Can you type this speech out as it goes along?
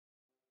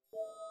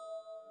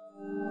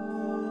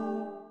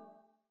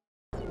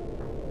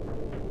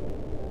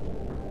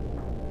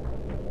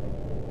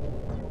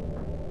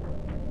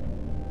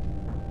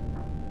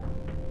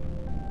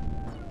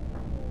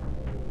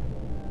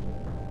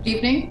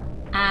evening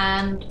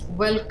and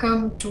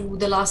welcome to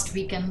the last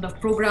weekend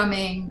of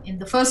programming in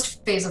the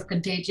first phase of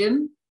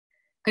Contagion.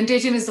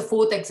 Contagion is the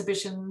fourth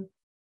exhibition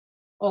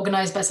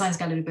organized by Science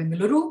Gallery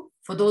Bengaluru.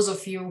 For those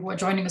of you who are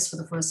joining us for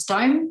the first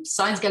time,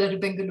 Science Gallery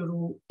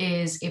Bengaluru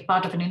is a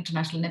part of an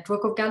international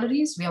network of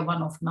galleries. We are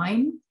one of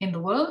 9 in the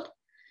world,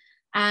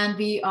 and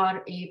we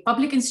are a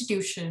public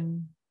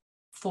institution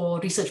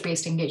for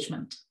research-based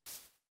engagement.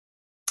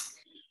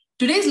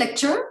 Today's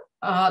lecture,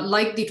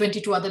 like the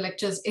 22 other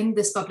lectures in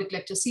this public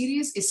lecture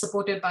series, is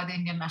supported by the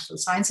Indian National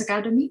Science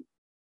Academy.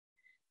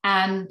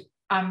 And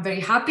I'm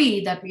very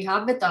happy that we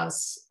have with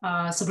us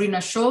Sabrina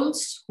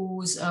Sholts,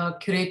 who's a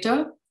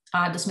curator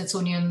at the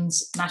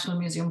Smithsonian's National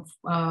Museum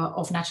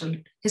of Natural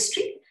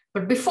History.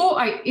 But before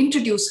I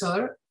introduce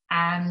her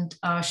and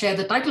share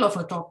the title of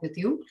her talk with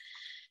you,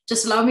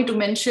 just allow me to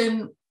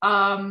mention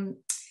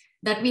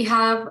that we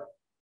have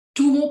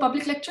 2 more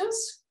public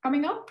lectures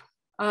coming up.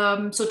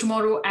 So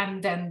tomorrow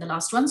and then the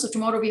last one. So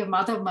tomorrow we have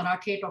Madhav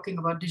Marakhe talking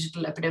about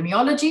digital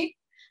epidemiology.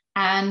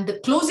 And the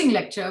closing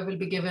lecture will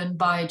be given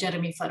by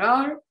Jeremy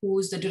Farrar,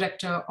 who's the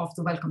director of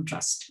the Wellcome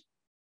Trust.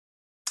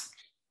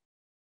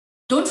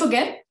 Don't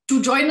forget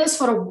to join us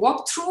for a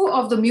walkthrough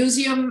of the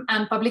Museum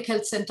and Public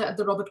Health Center at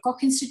the Robert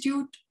Koch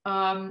Institute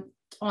on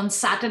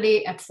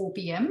Saturday at 4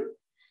 p.m.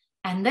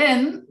 And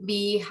then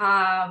we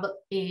have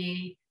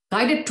a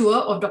guided tour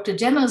of Dr.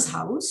 Jenner's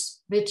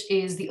house, which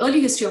is the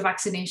early history of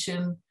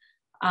vaccination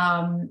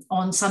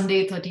on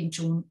Sunday, 13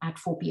 June at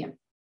 4 p.m.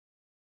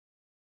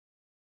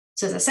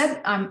 So as I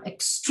said, I'm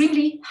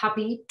extremely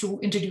happy to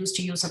introduce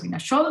to you Sabrina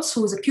Sholts,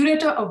 who is a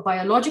curator of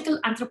biological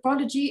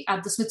anthropology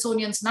at the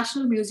Smithsonian's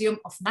National Museum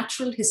of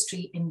Natural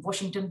History in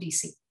Washington,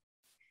 D.C.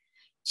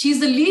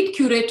 She's the lead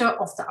curator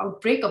of the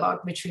Outbreak,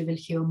 about which we will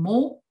hear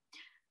more.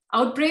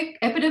 Outbreak,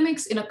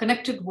 Epidemics in a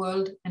Connected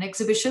World, an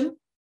exhibition,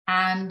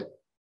 and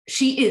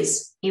she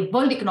is a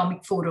World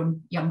Economic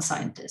Forum Young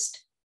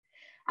Scientist.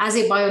 As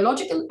a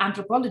biological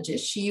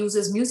anthropologist, she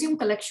uses museum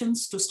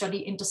collections to study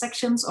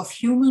intersections of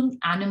human,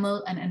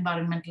 animal, and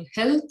environmental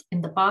health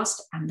in the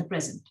past and the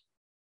present.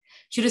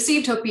 She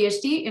received her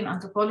PhD in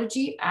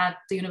anthropology at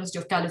the University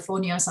of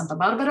California, Santa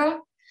Barbara,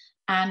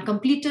 and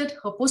completed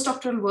her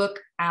postdoctoral work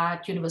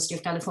at University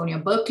of California,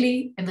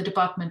 Berkeley in the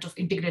Department of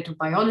Integrative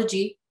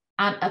Biology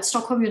and at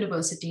Stockholm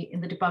University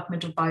in the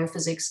Department of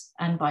Biophysics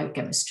and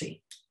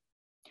Biochemistry.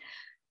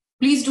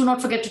 Please do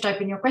not forget to type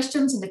in your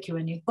questions in the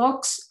Q&A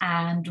box,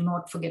 and do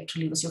not forget to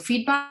leave us your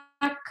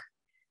feedback.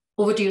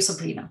 Over to you,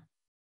 Sabrina.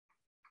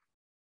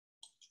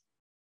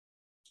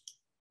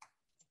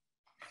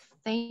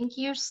 Thank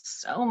you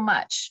so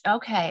much.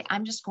 Okay,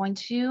 I'm just going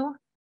to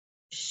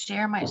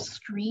share my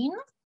screen.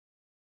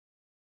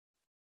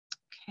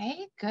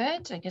 Okay,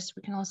 good. I guess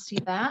we can all see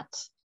that.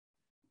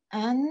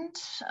 And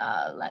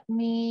let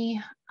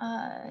me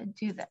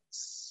do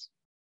this.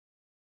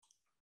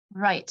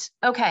 Right,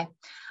 okay.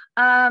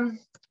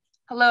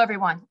 Hello,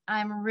 everyone.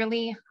 I'm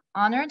really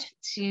honored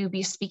to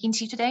be speaking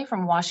to you today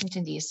from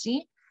Washington,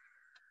 D.C.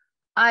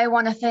 I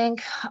want to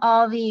thank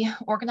all the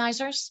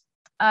organizers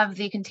of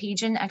the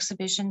Contagion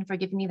exhibition for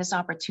giving me this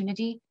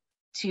opportunity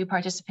to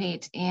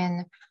participate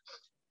in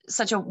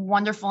such a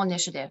wonderful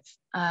initiative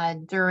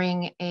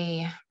during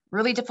a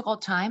really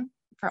difficult time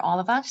for all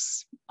of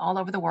us all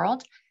over the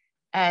world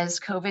as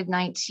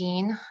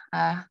COVID-19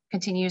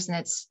 continues in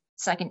its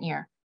 2nd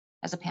year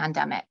as a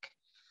pandemic.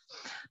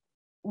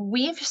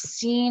 We've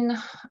seen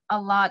a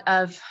lot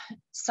of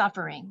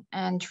suffering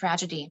and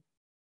tragedy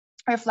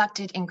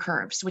reflected in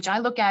curves, which I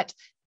look at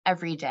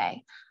every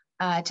day.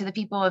 To the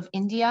people of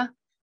India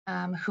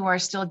who are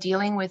still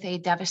dealing with a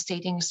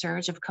devastating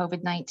surge of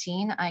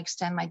COVID-19, I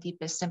extend my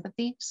deepest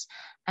sympathies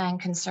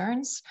and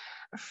concerns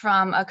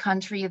from a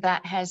country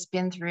that has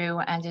been through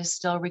and is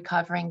still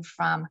recovering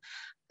from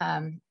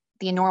the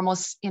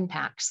enormous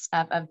impacts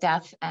of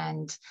death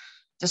and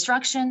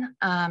destruction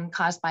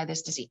caused by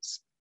this disease.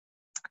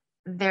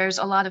 There's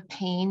a lot of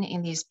pain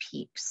in these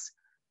peaks.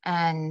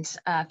 And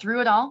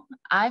through it all,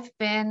 I've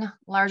been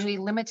largely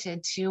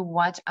limited to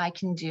what I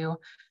can do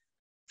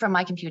from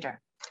my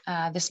computer.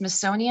 The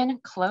Smithsonian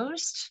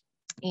closed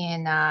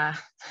in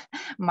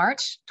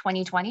March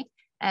 2020.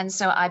 And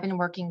so I've been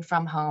working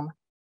from home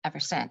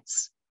ever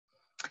since.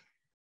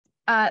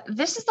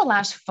 This is the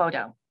last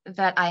photo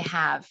that I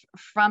have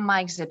from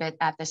my exhibit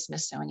at the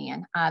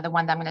Smithsonian, the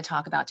one that I'm going to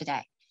talk about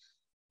today.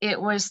 It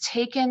was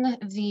taken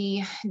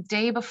the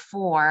day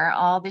before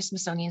all the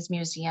Smithsonian's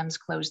museums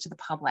closed to the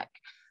public.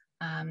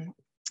 And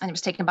it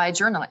was taken by a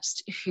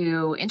journalist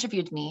who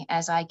interviewed me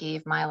as I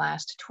gave my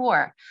last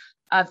tour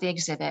of the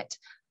exhibit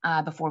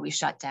before we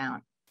shut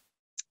down.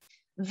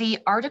 The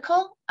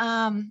article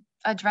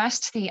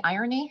addressed the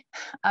irony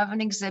of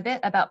an exhibit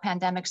about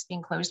pandemics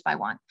being closed by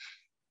one.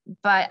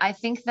 But I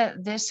think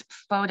that this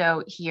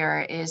photo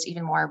here is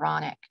even more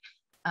ironic.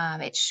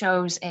 It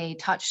shows a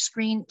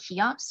touchscreen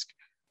kiosk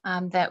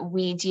that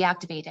we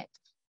deactivated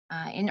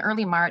in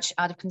early March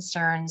out of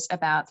concerns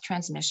about the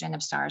transmission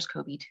of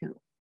SARS-CoV-2.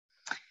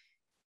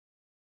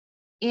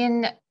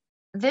 In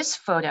this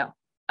photo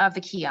of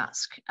the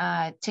kiosk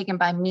taken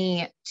by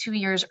me 2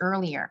 years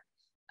earlier,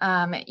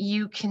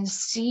 you can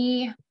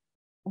see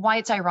why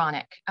it's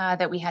ironic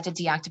that we had to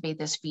deactivate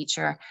this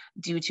feature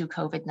due to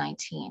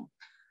COVID-19.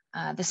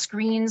 The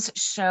screens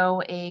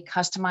show a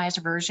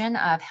customized version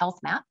of Health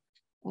Map,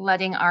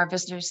 letting our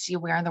visitors see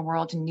where in the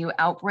world new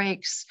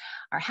outbreaks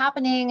are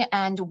happening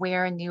and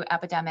where new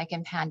epidemic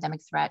and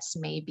pandemic threats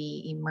may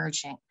be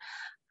emerging.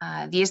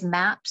 These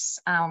maps,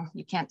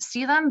 you can't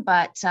see them,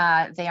 but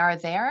they are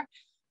there.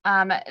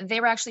 They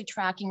were actually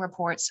tracking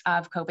reports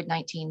of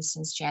COVID-19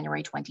 since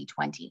January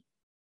 2020.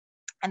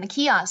 And the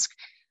kiosk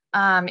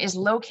is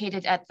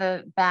located at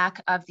the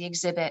back of the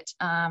exhibit,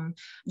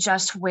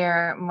 just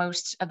where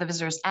most of the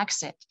visitors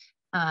exit.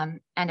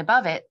 And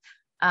above it,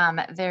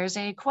 there's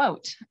a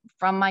quote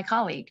from my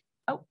colleague.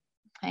 Oh,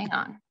 hang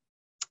on.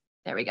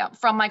 There we go.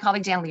 From my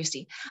colleague, Dan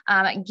Lucey,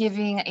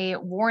 giving a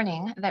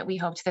warning that we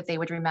hoped that they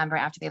would remember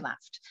after they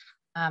left.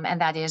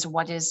 And that is,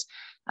 what is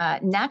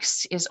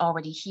next is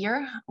already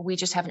here. We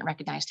just haven't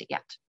recognized it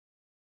yet.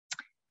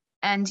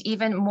 And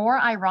even more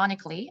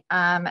ironically,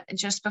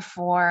 just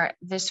before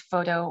this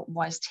photo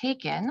was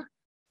taken,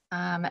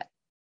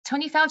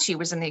 Tony Fauci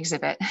was in the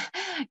exhibit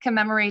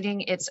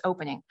commemorating its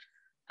opening.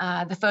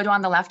 The photo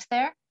on the left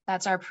there,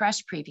 that's our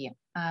press preview,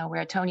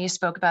 where Tony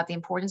spoke about the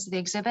importance of the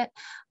exhibit,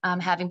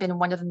 having been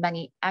one of the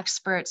many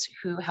experts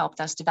who helped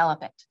us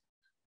develop it.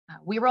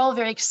 We were all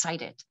very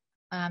excited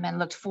and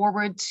looked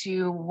forward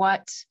to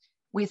what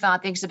we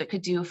thought the exhibit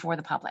could do for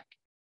the public,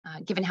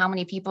 given how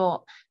many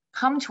people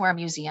come to our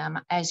museum,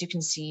 as you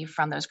can see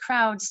from those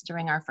crowds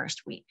during our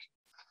first week.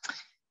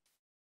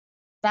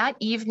 That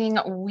evening,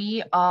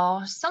 we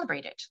all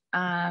celebrated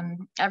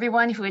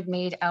everyone who had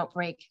made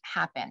Outbreak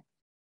happen.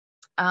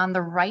 On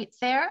the right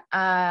there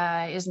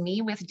is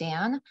me with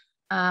Dan,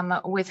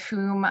 without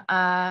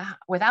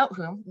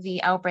whom the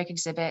Outbreak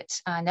exhibit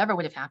never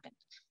would have happened.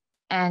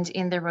 And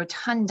in the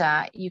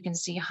rotunda, you can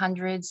see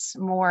hundreds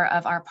more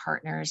of our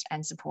partners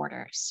and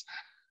supporters.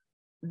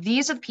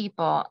 These are the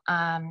people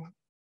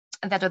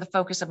that are the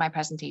focus of my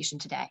presentation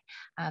today,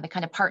 the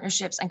kind of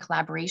partnerships and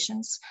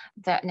collaborations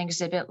that an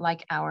exhibit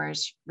like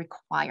ours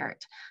required.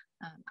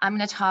 I'm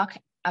going to talk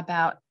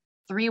about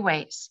 3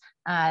 ways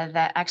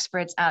that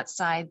experts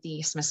outside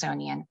the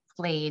Smithsonian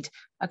played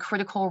a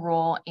critical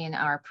role in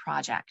our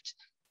project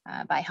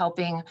by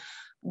helping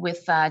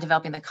with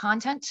developing the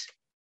content,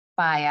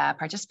 by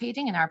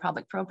participating in our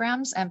public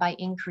programs, and by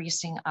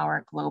increasing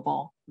our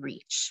global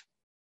reach.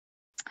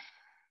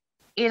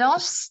 It all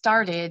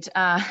started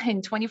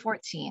in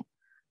 2014.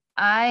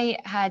 I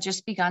had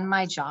just begun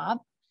my job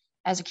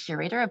as a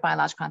curator of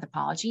biological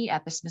anthropology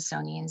at the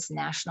Smithsonian's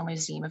National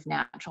Museum of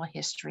Natural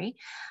History.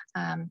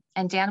 And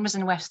Dan was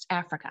in West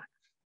Africa,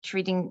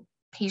 treating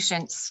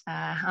patients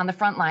on the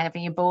front line of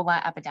an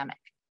Ebola epidemic.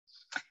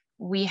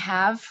 We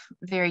have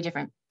very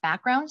different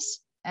backgrounds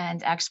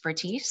and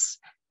expertise.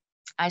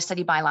 I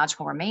study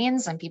biological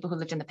remains and people who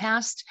lived in the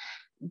past.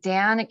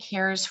 Dan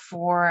cares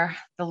for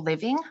the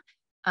living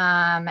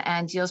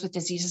and deals with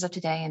diseases of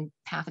today and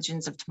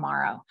pathogens of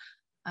tomorrow.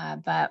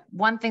 But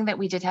one thing that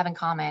we did have in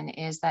common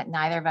is that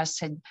neither of us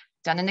had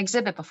done an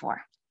exhibit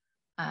before.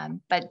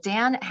 But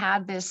Dan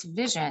had this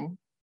vision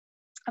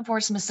for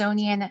a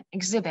Smithsonian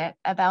exhibit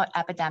about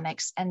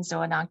epidemics and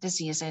zoonotic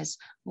diseases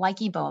like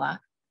Ebola,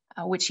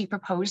 which he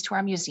proposed to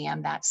our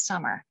museum that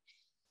summer.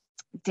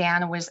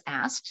 Dan was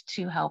asked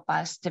to help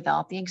us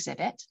develop the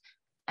exhibit,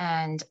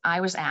 and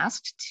I was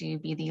asked to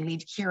be the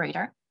lead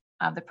curator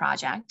of the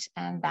project,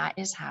 and that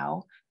is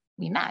how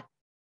we met.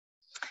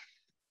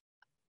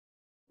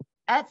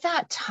 At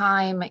that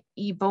time,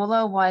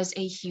 Ebola was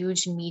a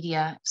huge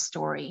media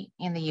story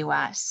in the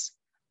US,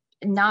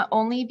 not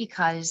only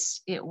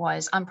because it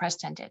was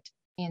unprecedented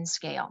in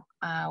scale,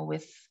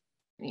 with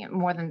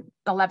more than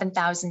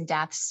 11,000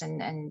 deaths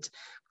and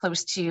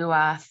close to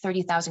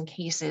 30,000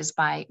 cases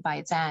by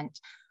its end,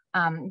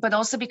 but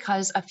also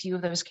because a few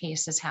of those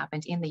cases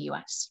happened in the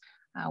US,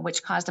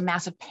 which caused a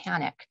massive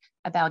panic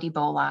about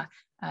Ebola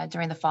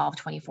during the fall of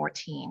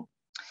 2014.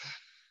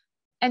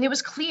 And it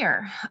was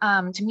clear,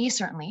 to me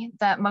certainly,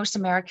 that most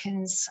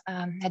Americans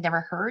had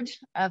never heard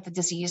of the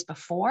disease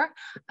before,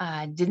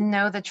 didn't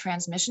know the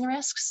transmission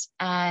risks,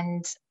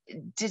 and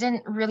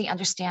didn't really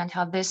understand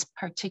how this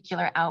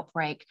particular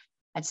outbreak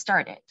had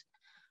started.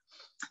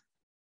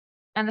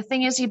 And the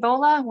thing is,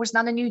 Ebola was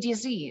not a new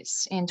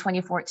disease in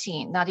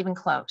 2014, not even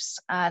close.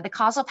 The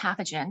causal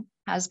pathogen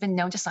has been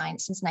known to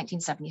science since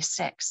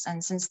 1976.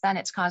 And since then,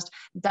 it's caused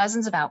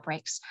dozens of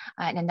outbreaks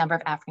in a number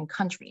of African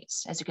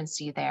countries, as you can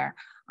see there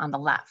on the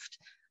left.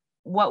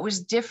 What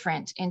was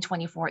different in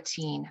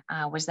 2014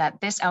 was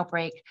that this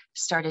outbreak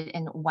started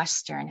in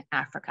Western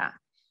Africa,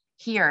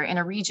 here in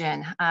a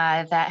region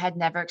that had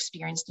never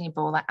experienced an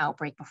Ebola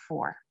outbreak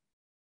before.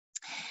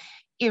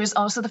 It was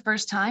also the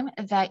first time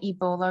that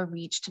Ebola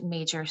reached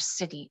major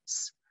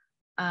cities.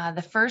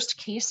 The first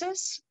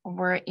cases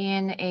were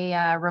in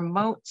a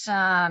remote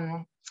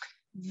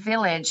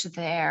village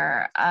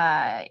there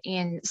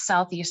in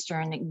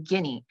southeastern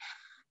Guinea.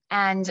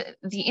 And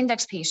the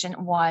index patient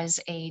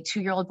was a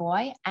 2-year-old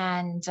boy,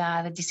 and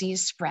the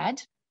disease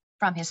spread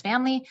from his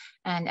family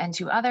and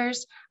to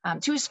others,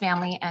 to his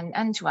family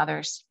and to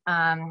others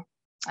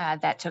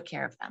that took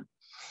care of them.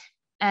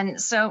 And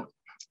so,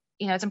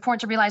 it's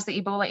important to realize that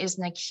Ebola is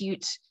an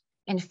acute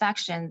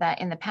infection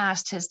that in the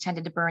past has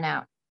tended to burn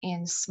out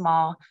in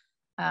small,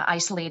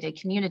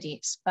 isolated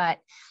communities. But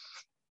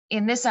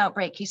in this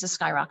outbreak, cases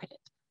skyrocketed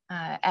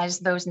as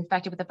those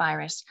infected with the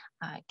virus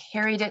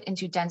carried it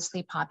into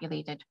densely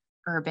populated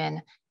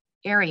urban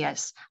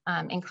areas,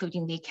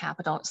 including the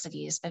capital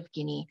cities of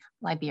Guinea,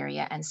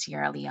 Liberia, and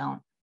Sierra Leone.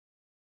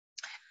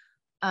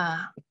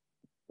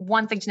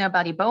 One thing to know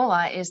about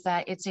Ebola is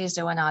that it's a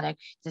zoonotic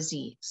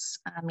disease,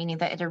 meaning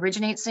that it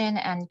originates in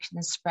and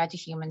can spread to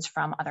humans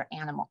from other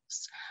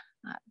animals.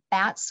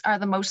 Bats are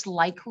the most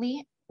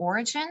likely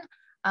origin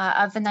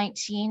of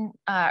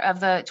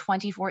the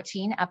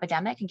 2014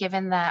 epidemic,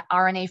 given that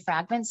RNA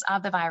fragments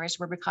of the virus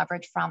were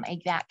recovered from a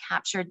bat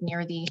captured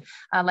near the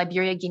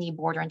Liberia-Guinea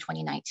border in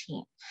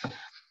 2019.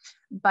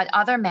 But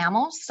other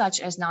mammals, such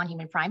as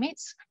non-human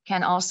primates,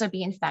 can also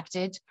be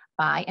infected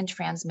by and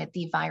transmit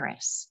the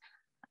virus.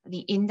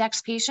 The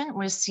index patient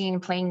was seen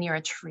playing near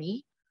a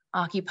tree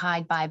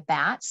occupied by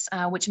bats,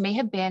 which may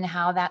have been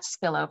how that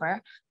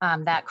spillover,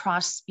 that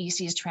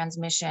cross-species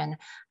transmission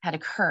had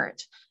occurred.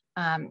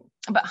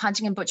 But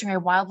hunting and butchering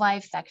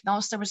wildlife, that can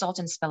also result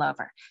in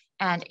spillover.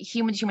 And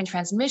human-to-human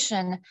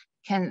transmission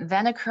can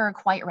then occur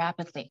quite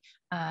rapidly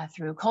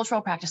through cultural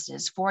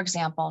practices, for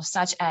example,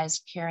 such as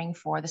caring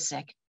for the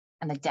sick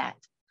and the dead.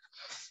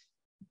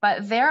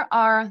 But there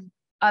are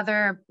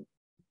other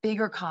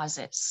bigger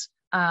causes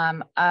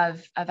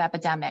of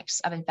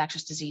epidemics, of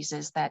infectious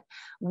diseases that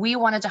we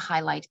wanted to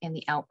highlight in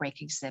the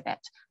Outbreak exhibit,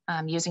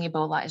 using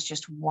Ebola as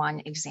just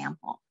one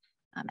example.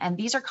 And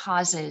these are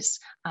causes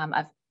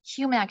of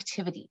human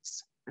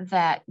activities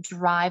that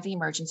drive the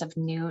emergence of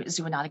new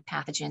zoonotic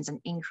pathogens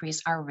and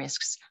increase our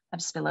risks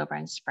of spillover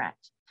and spread.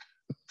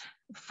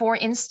 For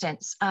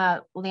instance,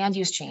 land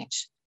use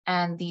change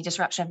and the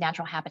disruption of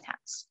natural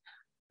habitats.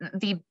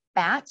 The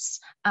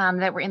bats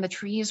that were in the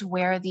trees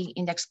where the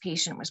index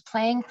patient was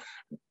playing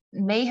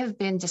may have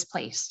been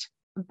displaced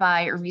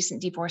by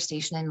recent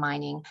deforestation and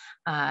mining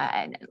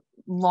and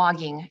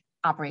logging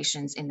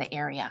operations in the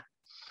area.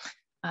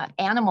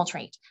 Animal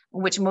trade,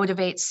 which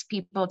motivates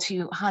people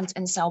to hunt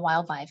and sell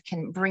wildlife,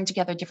 can bring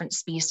together different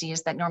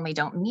species that normally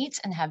don't meet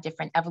and have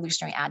different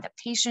evolutionary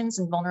adaptations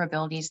and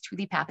vulnerabilities to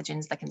the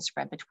pathogens that can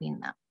spread between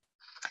them.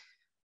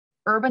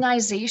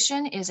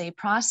 Urbanization is a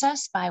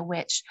process by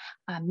which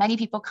many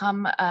people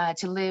come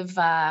to live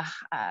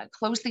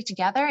closely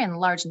together in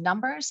large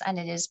numbers, and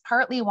it is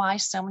partly why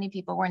so many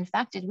people were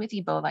infected with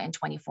Ebola in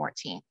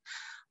 2014.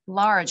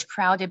 Large,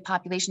 crowded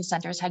population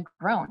centers had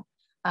grown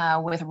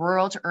with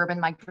rural to urban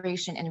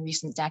migration in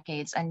recent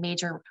decades, and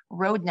major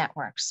road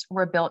networks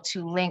were built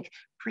to link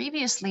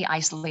previously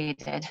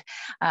isolated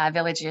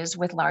villages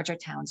with larger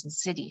towns and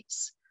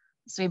cities.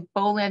 So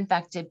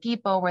Ebola-infected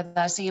people were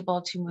thus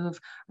able to move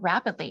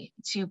rapidly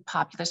to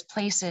populous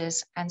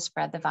places and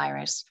spread the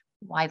virus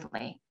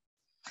widely.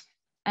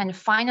 And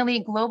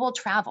finally, global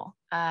travel,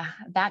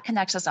 that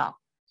connects us all.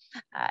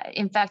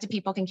 Infected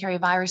people can carry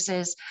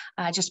viruses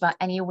just about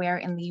anywhere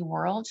in the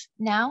world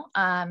now,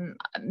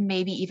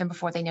 maybe even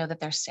before they know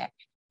that they're sick.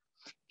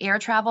 Air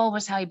travel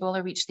was how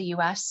Ebola reached the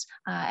US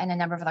and a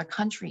number of other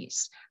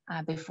countries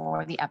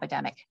before the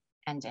epidemic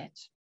ended.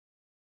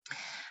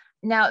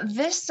 Now,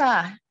 this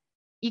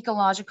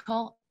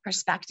ecological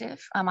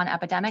perspective on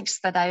epidemics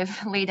that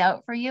I've laid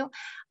out for you,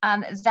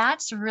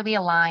 that's really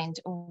aligned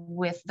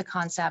with the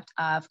concept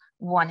of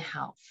One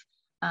Health.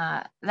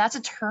 That's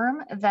a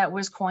term that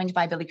was coined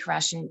by Billy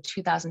Koresh in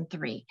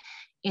 2003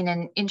 in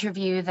an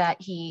interview that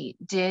he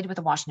did with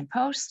the Washington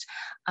Post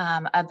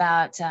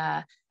about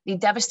the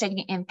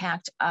devastating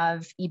impact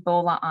of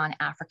Ebola on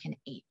African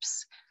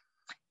apes.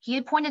 He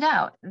had pointed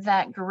out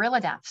that gorilla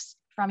deaths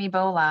from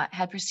Ebola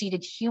had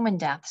preceded human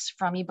deaths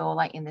from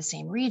Ebola in the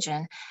same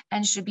region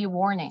and should be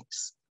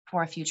warnings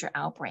for future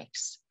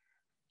outbreaks.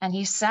 And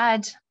he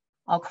said,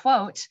 I'll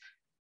quote,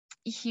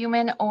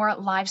 "Human or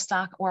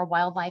livestock or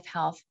wildlife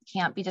health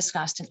can't be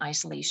discussed in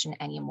isolation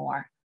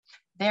anymore.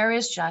 There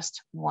is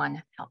just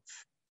one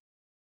health."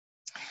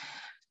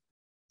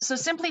 So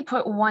simply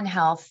put, One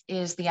Health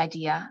is the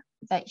idea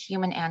that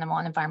human, animal,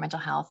 and environmental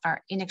health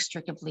are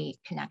inextricably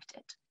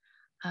connected.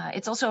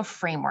 It's also a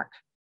framework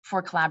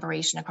for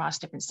collaboration across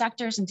different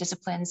sectors and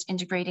disciplines,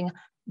 integrating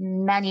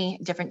many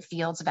different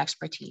fields of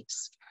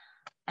expertise.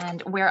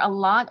 And where a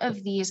lot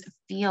of these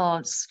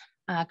fields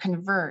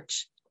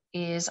converge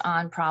is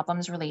on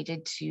problems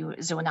related to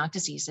zoonotic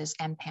diseases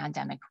and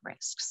pandemic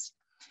risks.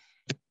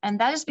 And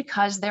that is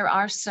because there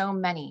are so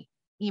many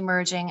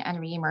emerging and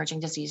re-emerging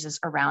diseases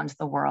around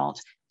the world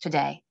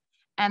today.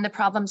 And the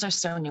problems are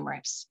so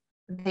numerous.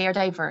 They are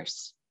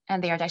diverse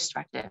and they are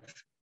destructive,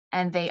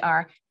 and they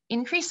are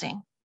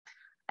increasing.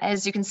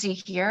 As you can see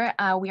here,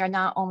 we are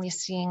not only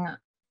seeing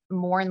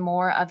more and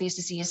more of these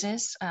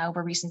diseases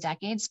over recent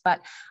decades,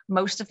 but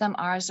most of them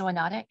are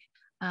zoonotic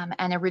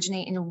and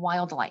originate in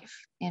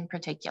wildlife in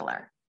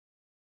particular.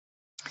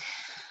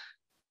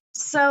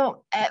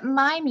 So at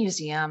my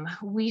museum,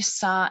 we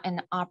saw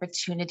an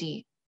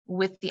opportunity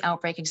with the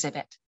Outbreak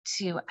exhibit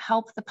to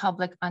help the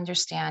public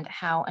understand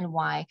how and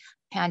why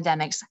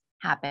pandemics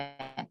happen,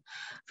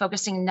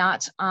 focusing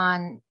not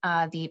on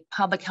the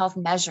public health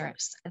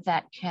measures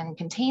that can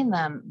contain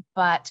them,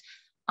 but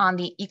on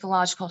the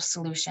ecological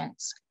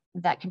solutions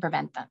that can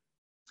prevent them.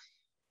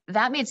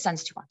 That made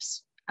sense to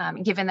us,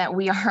 given that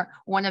we are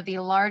one of the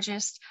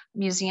largest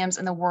museums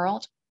in the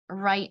world,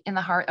 right in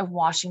the heart of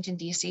Washington,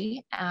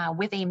 D.C.,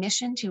 with a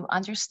mission to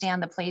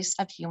understand the place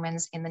of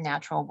humans in the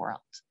natural world.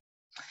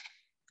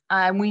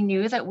 We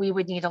knew that we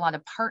would need a lot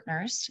of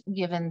partners,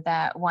 given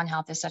that One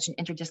Health is such an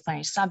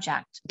interdisciplinary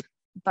subject,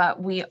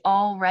 but we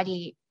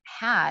already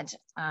had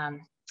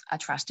a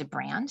trusted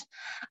brand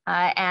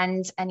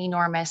and an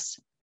enormous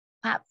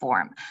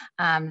platform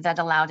that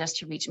allowed us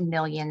to reach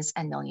millions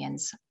and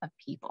millions of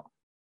people.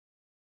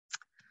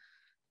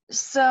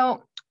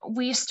 So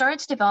we started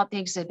to develop the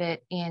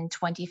exhibit in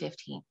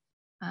 2015.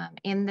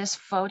 In this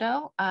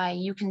photo,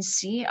 you can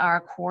see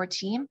our core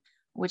team,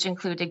 which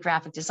included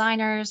graphic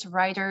designers,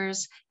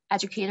 writers,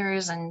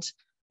 educators, and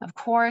of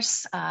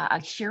course,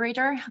 a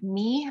curator,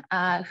 me,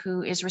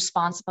 who is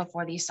responsible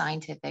for the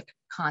scientific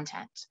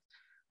content.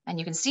 And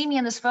you can see me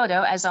in this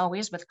photo, as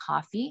always, with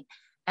coffee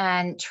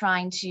and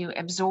trying to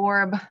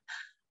absorb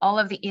all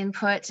of the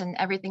input and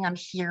everything I'm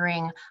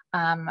hearing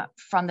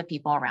from the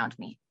people around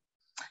me.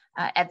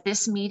 At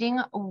this meeting,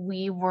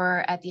 we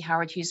were at the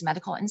Howard Hughes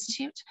Medical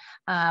Institute,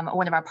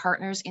 one of our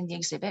partners in the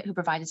exhibit, who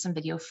provided some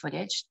video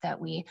footage that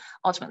we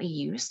ultimately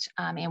used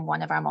in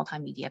one of our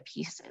multimedia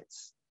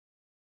pieces.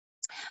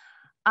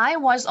 I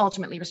was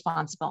ultimately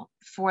responsible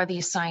for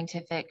the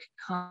scientific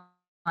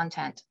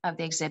content of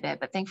the exhibit,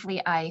 but thankfully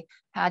I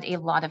had a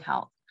lot of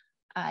help.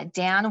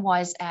 Dan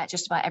was at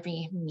just about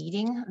every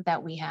meeting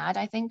that we had,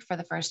 I think, for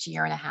the first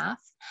year and a half.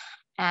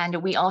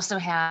 And we also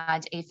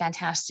had a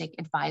fantastic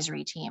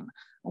advisory team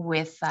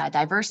with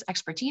diverse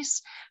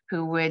expertise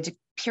who would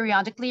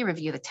periodically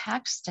review the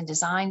text and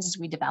designs as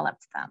we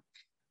developed them.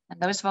 And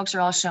those folks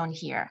are all shown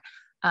here.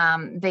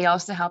 They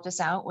also helped us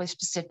out with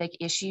specific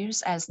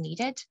issues as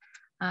needed.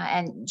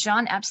 And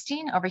John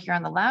Epstein over here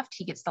on the left,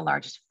 he gets the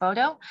largest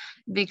photo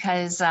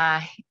because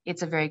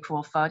it's a very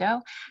cool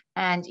photo.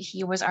 And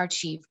he was our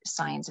chief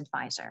science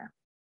advisor.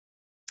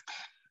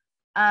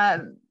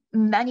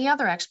 Many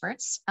other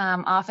experts,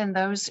 often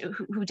those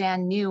who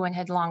Dan knew and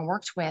had long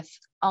worked with,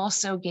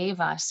 also gave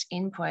us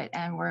input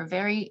and were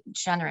very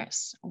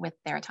generous with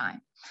their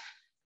time.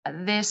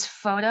 This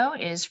photo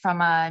is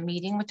from a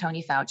meeting with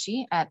Tony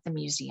Fauci at the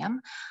museum,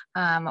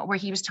 where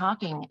he was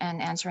talking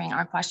and answering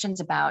our questions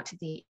about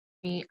the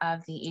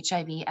of the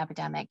HIV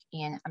epidemic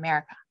in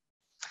America.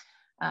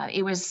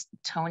 It was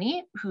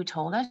Tony who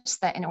told us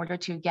that in order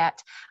to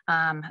get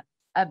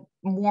a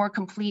more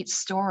complete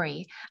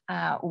story,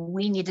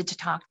 we needed to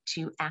talk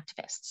to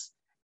activists,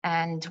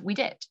 and we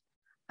did.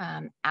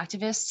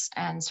 Activists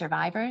and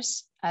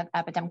survivors of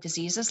epidemic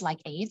diseases like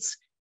AIDS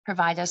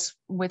provide us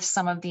with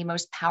some of the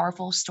most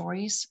powerful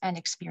stories and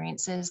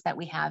experiences that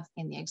we have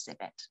in the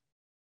exhibit.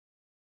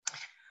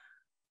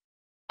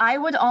 I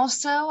would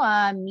also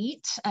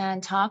meet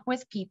and talk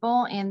with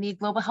people in the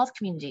global health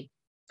community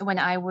when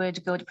I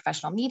would go to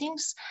professional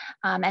meetings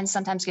and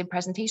sometimes give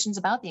presentations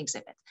about the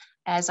exhibit,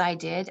 as I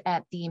did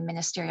at the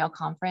Ministerial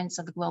Conference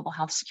of the Global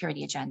Health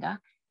Security Agenda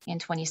in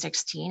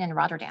 2016 in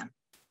Rotterdam.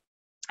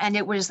 And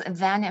it was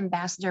then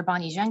Ambassador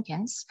Bonnie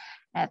Jenkins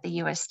at the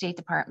US State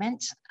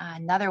Department,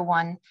 another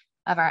one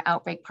of our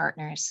Outbreak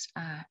partners,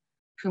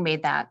 who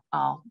made that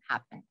all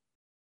happen.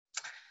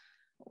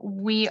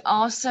 We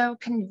also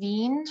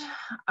convened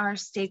our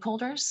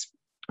stakeholders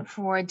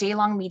for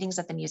day-long meetings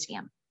at the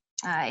museum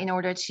in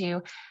order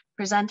to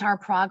present our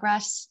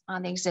progress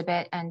on the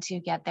exhibit and to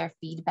get their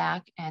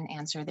feedback and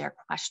answer their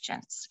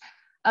questions,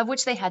 of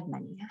which they had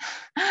many.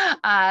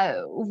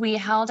 We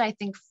held, I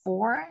think,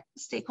 4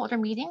 stakeholder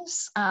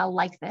meetings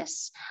like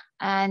this,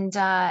 and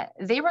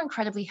they were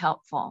incredibly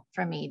helpful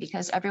for me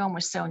because everyone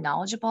was so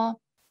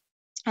knowledgeable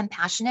and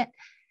passionate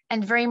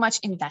and very much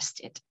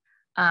invested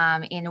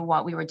in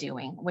what we were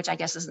doing, which I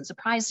guess isn't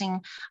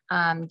surprising,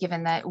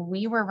 given that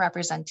we were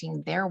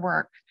representing their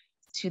work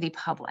to the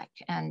public.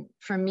 And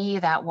for me,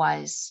 that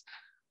was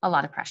a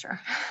lot of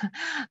pressure.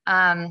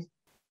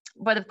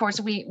 But of course,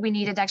 we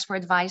needed expert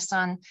advice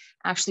on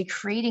actually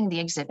creating the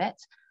exhibit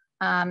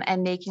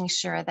and making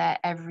sure that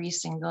every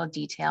single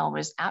detail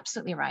was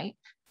absolutely right,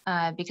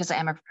 because I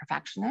am a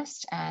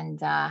perfectionist and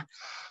I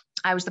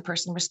was the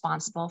person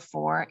responsible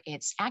for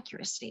its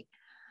accuracy.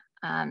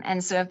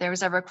 And so if there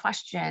was ever a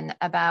question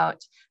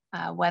about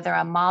whether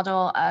a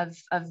model of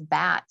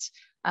bat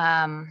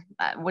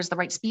was the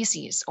right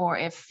species, or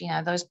if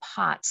those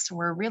pots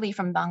were really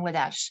from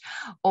Bangladesh,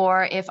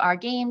 or if our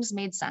games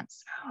made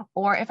sense,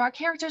 or if our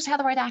characters had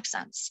the right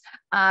accents,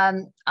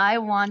 I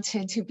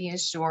wanted to be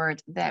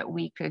assured that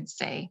we could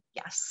say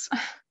yes.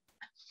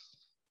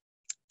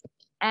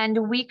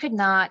 And we could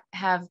not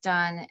have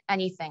done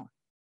anything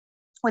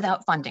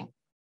without funding,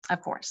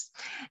 of course.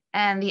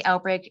 And the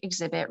Outbreak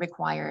exhibit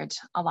required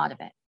a lot of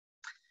it.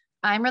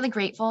 I'm really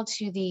grateful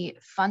to the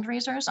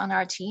fundraisers on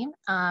our team,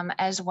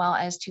 as well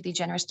as to the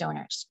generous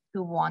donors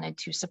who wanted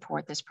to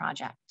support this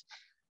project.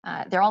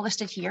 They're all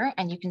listed here,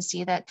 and you can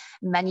see that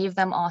many of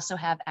them also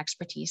have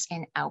expertise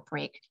in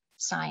outbreak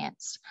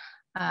science.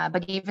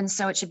 But even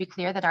so, it should be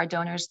clear that our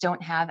donors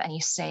don't have any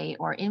say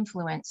or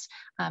influence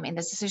in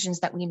the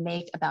decisions that we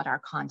make about our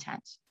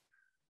content.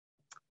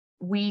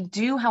 We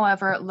do,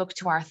 however, look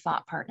to our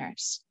thought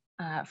partners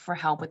for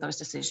help with those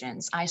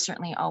decisions. I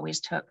certainly always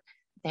took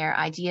their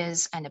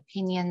ideas and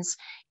opinions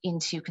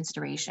into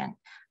consideration.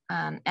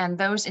 And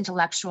those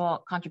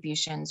intellectual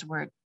contributions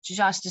were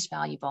just as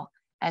valuable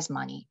as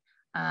money.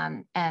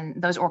 And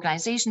those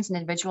organizations and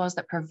individuals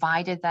that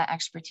provided that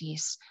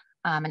expertise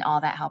and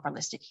all that help are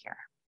listed here.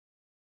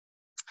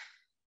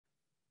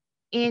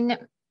 In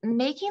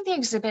making the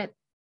exhibit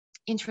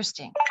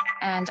interesting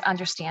and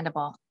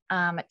understandable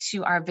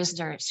to our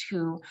visitors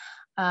who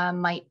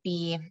might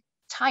be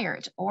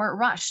tired or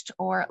rushed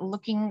or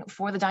looking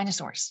for the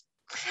dinosaurs,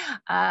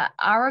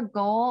 our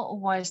goal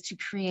was to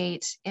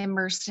create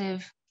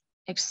immersive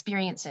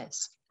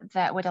experiences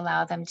that would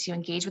allow them to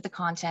engage with the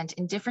content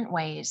in different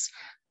ways,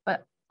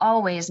 but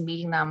always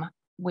meeting them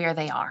where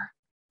they are.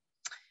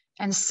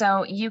 And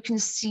so you can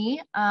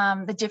see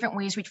the different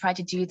ways we try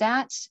to do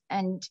that.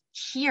 And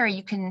here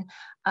you can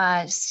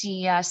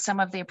see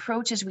some of the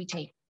approaches we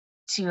take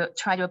to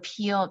try to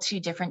appeal to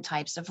different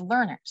types of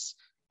learners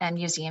and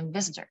museum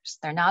visitors.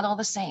 They're not all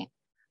the same.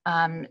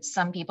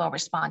 Some people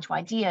respond to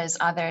ideas,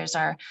 others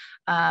are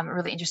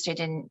really interested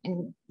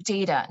in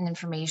data and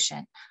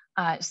information.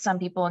 Some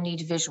people need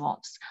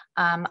visuals,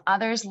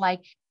 others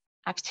like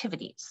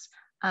activities.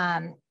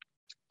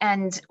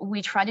 And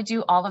we try to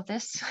do all of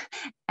this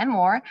and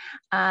more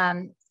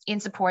in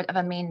support of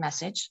a main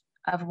message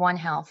of One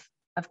Health,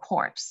 of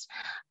course.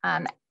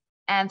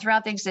 And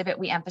throughout the exhibit,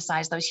 we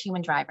emphasize those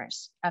human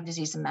drivers of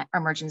disease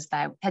emergence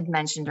that I had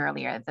mentioned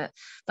earlier,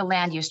 the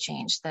land use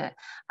change, the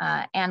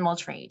animal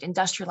trade,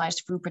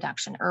 industrialized food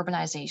production,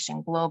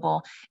 urbanization,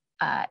 global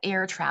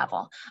air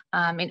travel,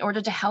 in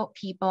order to help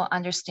people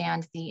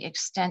understand the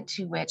extent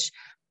to which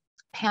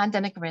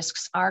pandemic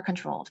risks are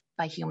controlled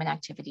by human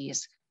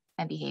activities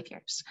and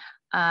behaviors.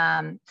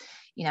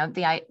 You know,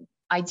 the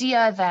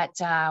idea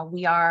that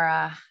we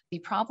are the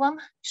problem,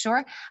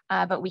 sure,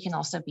 but we can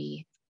also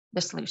be the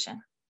solution.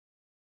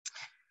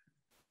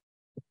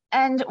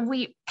 And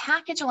we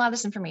package a lot of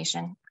this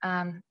information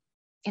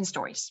in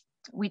stories.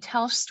 We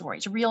tell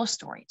stories, real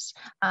stories,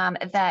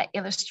 that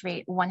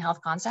illustrate One Health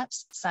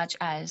concepts, such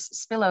as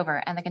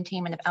spillover and the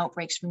containment of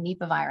outbreaks from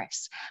Nipah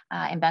virus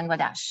in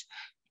Bangladesh,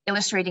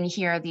 illustrating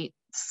here the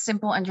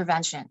simple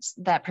interventions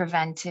that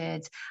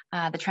prevented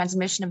the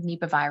transmission of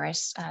Nipah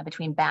virus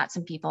between bats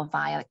and people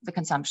via the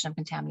consumption of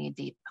contaminated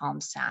date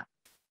palm sap.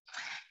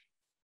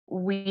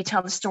 We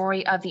tell the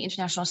story of the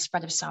international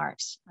spread of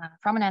SARS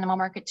from an animal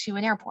market to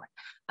an airport,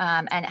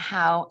 and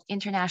how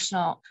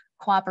international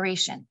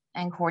cooperation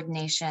and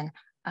coordination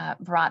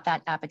brought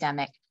that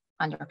epidemic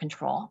under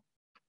control.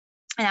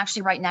 And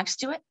actually right next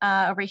to it,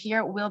 over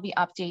here, we'll be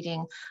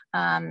updating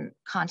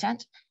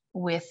content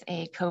with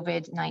a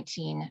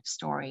COVID-19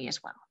 story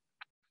as well.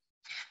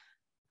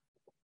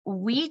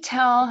 We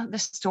tell the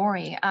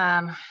story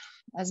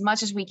as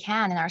much as we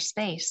can in our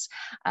space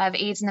of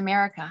AIDS in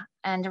America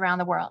and around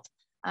the world,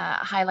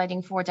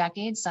 highlighting 4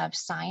 decades of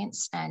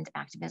science and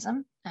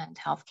activism and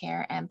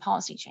healthcare and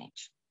policy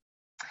change.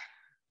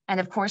 And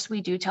of course,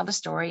 we do tell the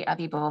story of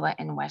Ebola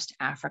in West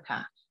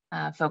Africa,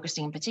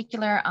 focusing in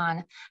particular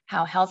on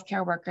how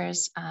healthcare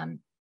workers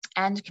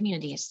and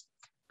communities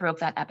broke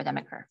that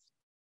epidemic curve.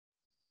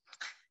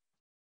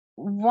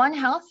 One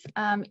Health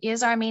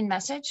is our main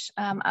message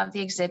of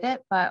the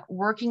exhibit, but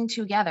working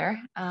together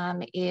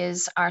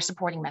is our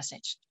supporting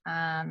message.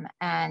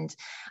 And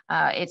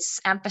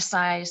it's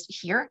emphasized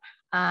here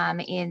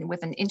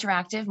with an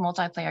interactive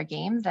multiplayer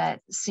game that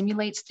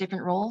simulates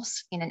different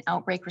roles in an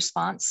outbreak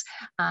response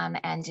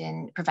and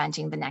in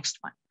preventing the next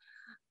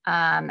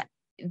one.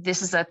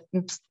 This is a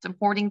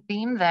supporting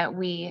theme that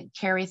we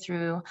carry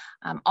through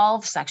all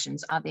the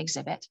sections of the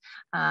exhibit.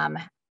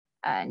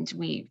 And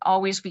we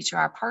always feature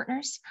our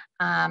partners,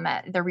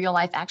 the real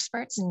life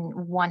experts in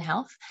One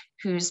Health,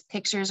 whose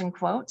pictures and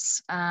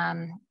quotes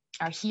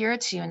are here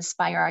to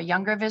inspire our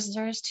younger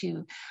visitors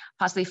to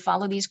possibly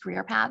follow these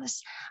career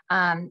paths.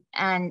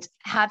 And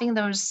having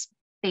those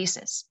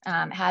faces,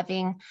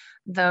 having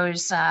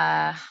those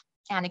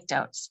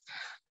anecdotes,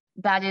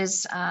 that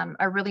is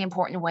a really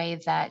important way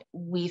that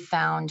we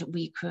found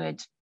we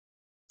could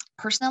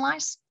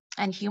personalize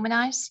and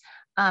humanize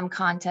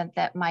content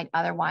that might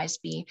otherwise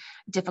be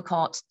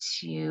difficult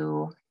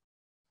to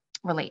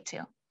relate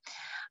to.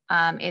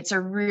 It's a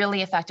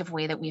really effective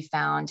way that we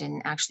found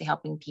in actually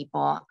helping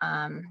people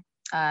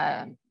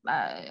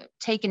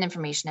take in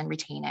information and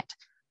retain it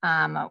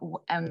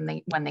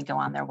when they go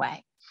on their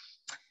way.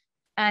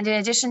 And in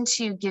addition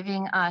to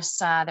giving us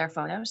their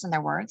photos and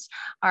their words,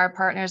 our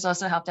partners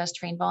also helped us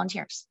train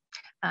volunteers.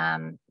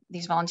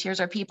 These volunteers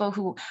are people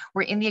who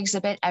were in the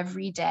exhibit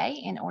every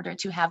day in order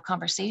to have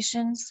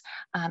conversations,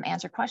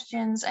 answer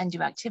questions, and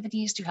do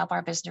activities to help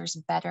our visitors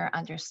better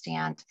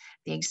understand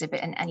the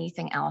exhibit and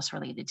anything else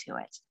related to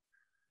it.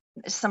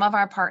 Some of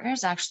our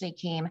partners actually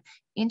came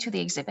into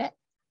the exhibit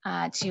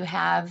to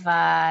have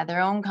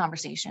their own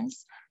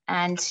conversations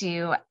and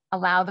to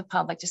allow the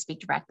public to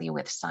speak directly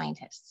with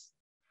scientists.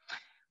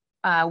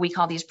 We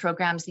call these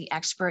programs The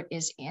Expert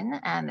is In,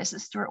 and this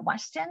is Stuart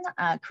Weston,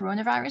 a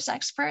coronavirus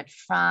expert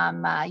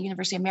from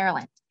University of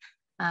Maryland,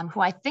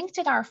 who I think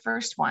did our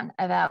first one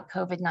about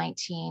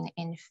COVID-19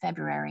 in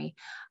February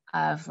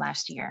of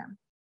last year.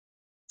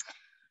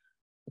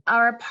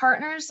 Our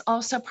partners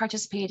also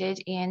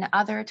participated in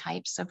other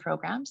types of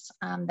programs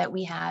that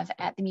we have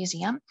at the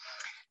museum,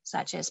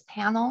 such as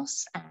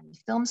panels and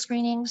film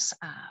screenings,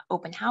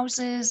 open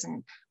houses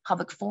and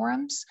public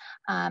forums.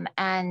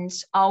 And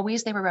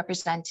always they were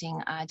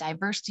representing a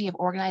diversity of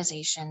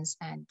organizations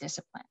and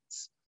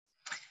disciplines.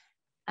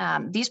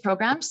 These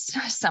programs,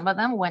 some of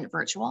them went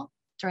virtual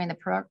during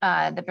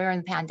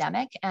the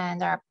pandemic,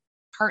 and our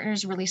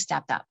partners really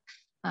stepped up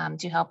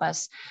to help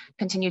us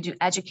continue to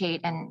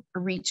educate and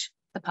reach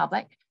the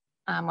public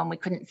when we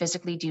couldn't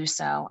physically do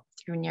so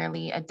through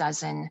nearly a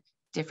dozen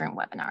different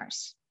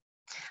webinars.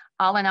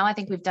 All in all, I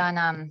think we've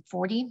done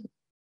 40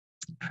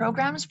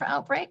 programs for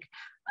Outbreak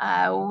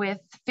with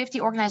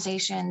 50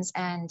 organizations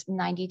and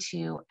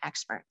 92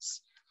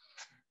 experts.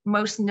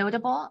 Most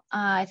notable,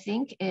 I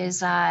think,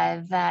 is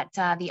that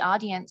the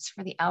audience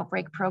for the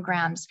Outbreak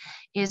programs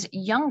is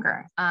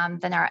younger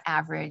than our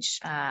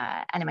average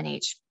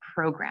NMNH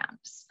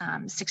programs,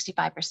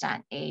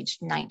 65%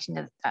 aged 19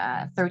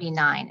 to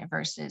 39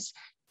 versus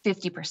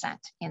 50%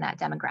 in that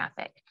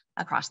demographic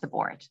across the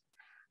board.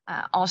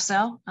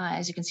 Also,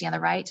 as you can see on the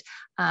right,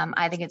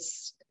 I think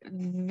it's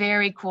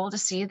very cool to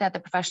see that the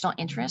professional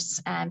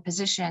interests and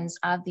positions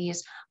of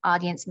these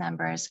audience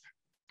members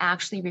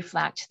actually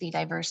reflect the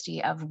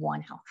diversity of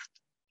One Health.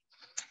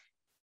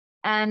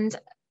 And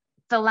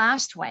the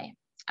last way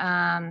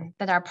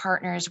that our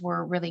partners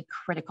were really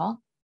critical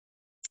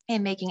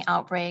in making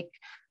Outbreak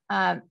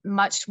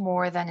much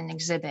more than an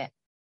exhibit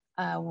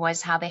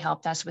was how they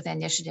helped us with an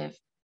initiative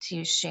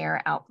to share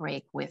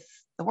Outbreak with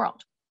the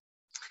world.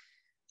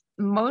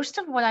 Most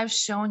of what I've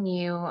shown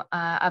you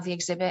of the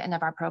exhibit and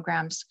of our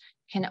programs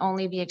can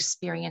only be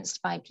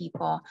experienced by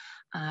people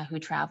who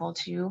travel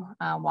to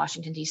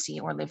Washington, D.C.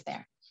 or live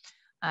there.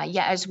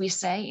 Yet, as we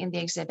say in the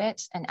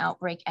exhibit, an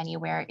outbreak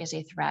anywhere is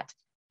a threat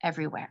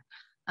everywhere.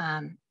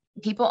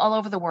 People all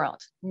over the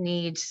world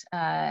need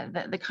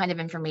the kind of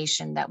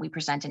information that we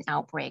present in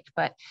Outbreak,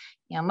 but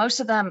most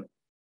of them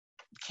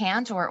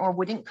can't or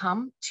wouldn't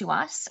come to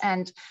us.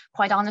 And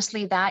quite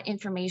honestly, that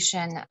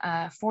information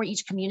for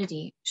each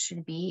community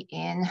should be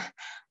in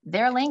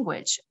their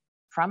language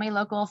from a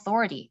local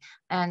authority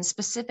and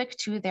specific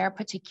to their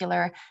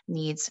particular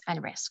needs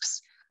and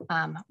risks,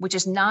 which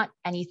is not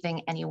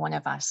anything any one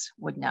of us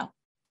would know.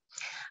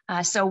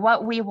 So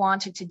what we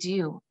wanted to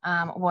do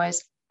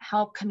was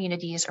help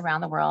communities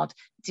around the world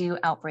do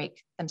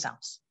Outbreak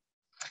themselves.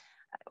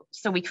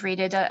 So we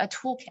created a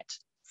toolkit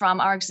from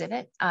our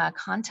exhibit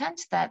content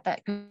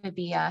that could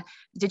be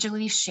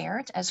digitally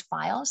shared as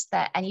files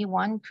that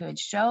anyone could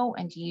show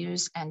and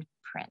use and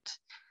print.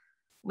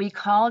 We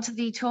called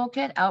the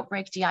toolkit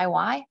Outbreak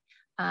DIY,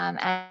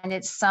 and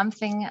it's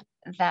something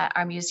that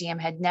our museum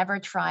had never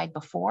tried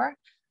before.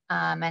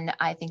 And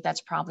I think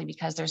that's probably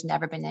because there's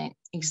never been an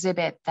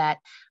exhibit that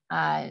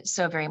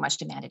so very much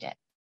demanded it.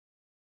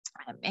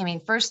 I mean,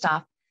 first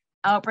off,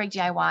 Outbreak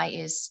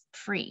DIY is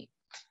free.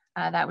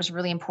 That was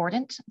really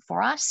important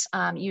for us.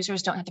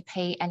 Users don't have to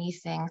pay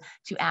anything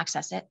to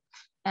access it,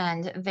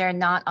 and they're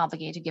not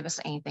obligated to give us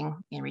anything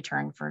in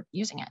return for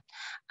using it.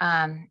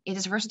 It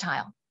is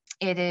versatile.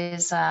 It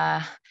is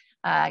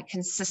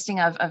consisting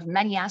of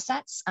many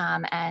assets,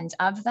 and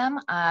of them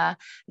that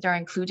are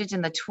included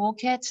in the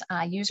toolkit,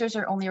 users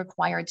are only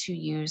required to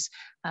use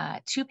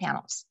 2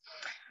 panels.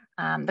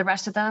 The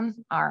rest of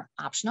them are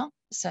optional,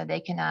 so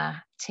they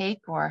can take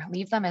or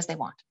leave them as they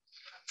want.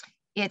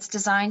 It's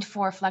designed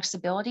for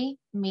flexibility,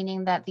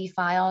 meaning that the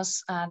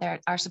files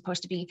that are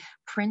supposed to be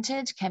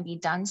printed can be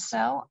done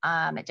so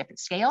at different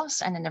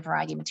scales and in a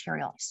variety of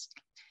materials.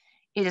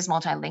 It is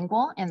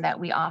multilingual in that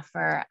we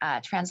offer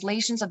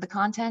translations of the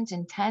content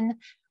in 10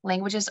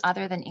 languages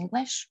other than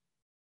English.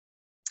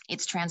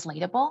 It's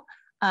translatable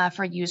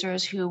for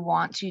users who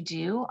want to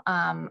do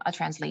a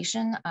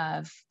translation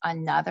of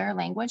another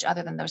language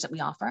other than those that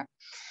we offer.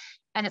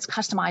 And it's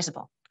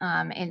customizable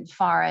in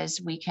far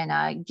as we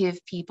can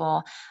give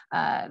people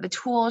the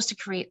tools to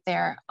create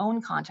their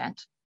own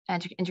content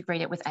and to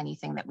integrate it with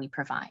anything that we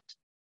provide.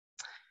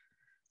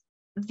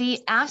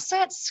 The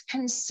assets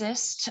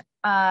consist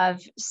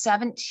of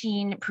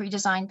 17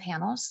 pre-designed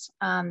panels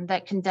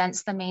that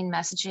condense the main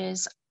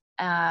messages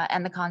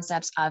and the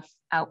concepts of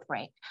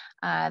Outbreak.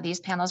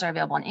 These panels are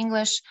available in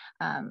English,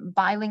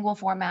 bilingual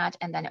format,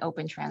 and then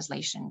open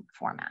translation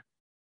format.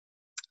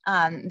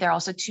 There are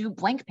also 2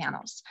 blank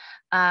panels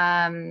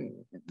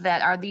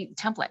that are the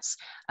templates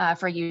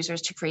for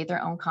users to create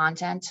their own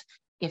content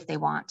if they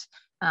want.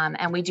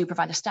 And we do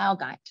provide a style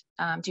guide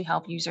to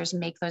help users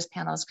make those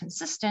panels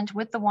consistent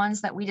with the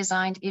ones that we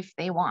designed if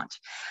they want.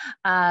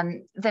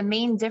 The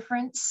main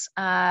difference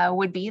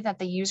would be that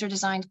the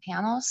user-designed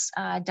panels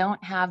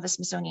don't have the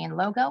Smithsonian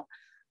logo,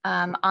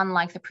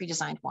 unlike the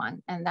pre-designed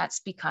one. And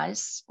that's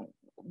because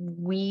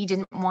we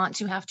didn't want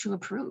to have to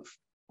approve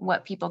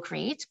what people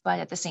create, but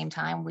at the same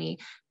time, we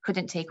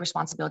couldn't take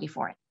responsibility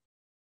for it.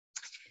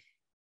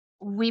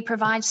 We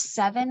provide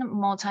 7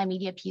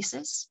 multimedia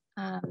pieces,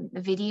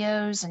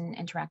 videos and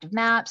interactive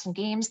maps and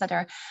games that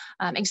are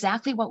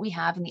exactly what we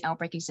have in the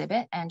Outbreak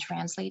exhibit and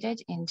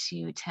translated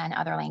into 10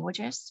 other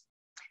languages.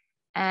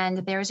 And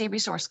there's a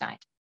resource guide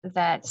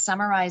that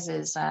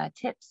summarizes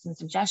tips and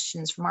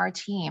suggestions from our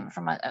team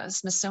from a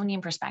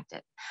Smithsonian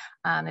perspective,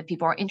 if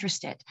people are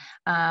interested,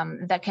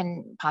 that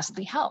can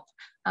possibly help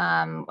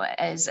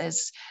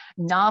as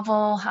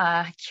novel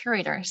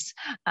curators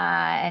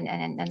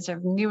and sort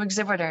of new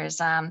exhibitors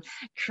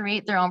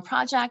create their own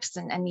projects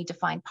and need to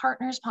find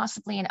partners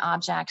possibly in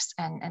objects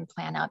and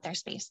plan out their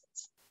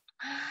spaces.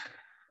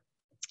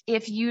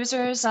 If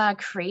users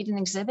create an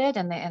exhibit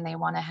and they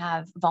want to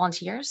have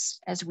volunteers,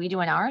 as we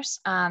do in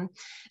ours,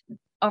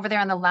 over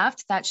there on the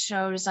left, that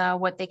shows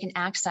what they can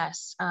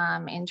access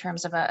in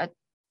terms of an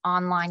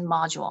online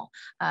module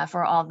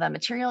for all the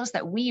materials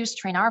that we use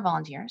to train our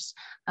volunteers,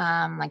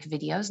 like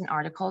videos and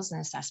articles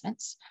and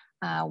assessments,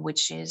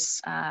 which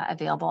is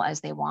available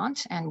as they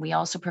want. And we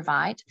also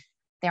provide,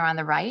 there on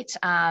the right,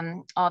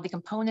 all the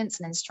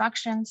components and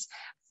instructions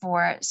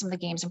for some of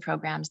the games and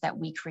programs that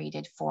we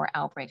created for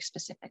Outbreak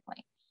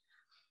specifically.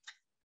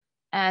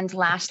 And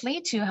lastly,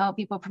 to help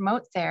people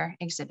promote their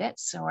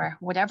exhibits or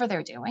whatever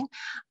they're doing,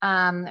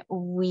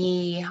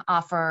 we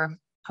offer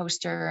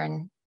poster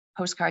and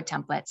postcard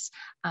templates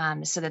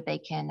so that they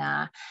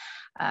can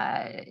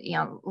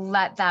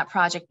let that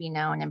project be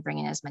known and bring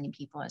in as many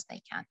people as they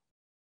can.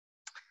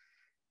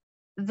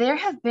 There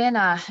have been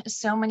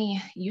so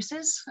many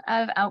uses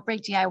of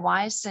Outbreak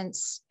DIY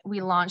since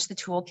we launched the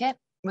toolkit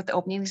with the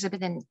opening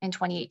exhibit in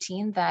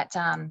 2018 that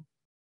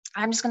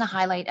I'm just going to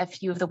highlight a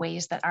few of the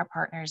ways that our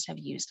partners have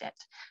used it.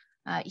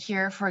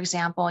 Here, for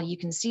example, you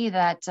can see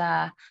that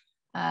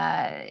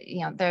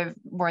there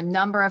were a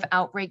number of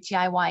Outbreak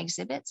DIY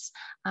exhibits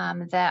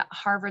that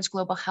Harvard's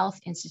Global Health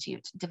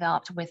Institute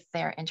developed with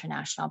their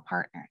international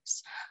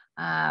partners,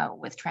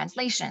 with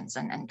translations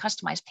and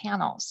customized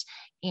panels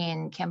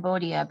in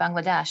Cambodia,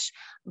 Bangladesh,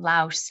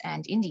 Laos,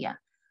 and India.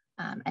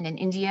 And in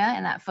India,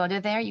 in that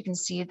photo there, you can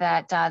see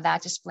that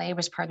that display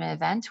was part of an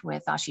event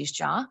with Ashish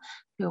Jha,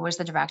 who was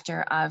the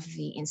director of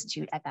the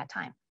Institute at that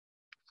time.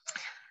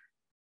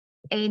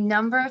 A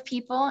number of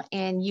people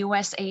in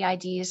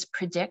USAID's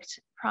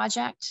PREDICT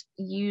project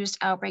used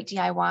Outbreak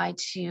DIY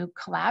to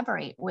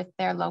collaborate with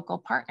their local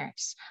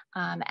partners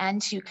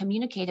and to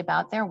communicate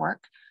about their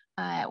work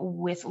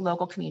with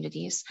local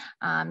communities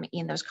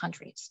in those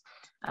countries,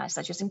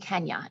 such as in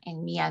Kenya,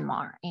 in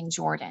Myanmar, in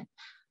Jordan.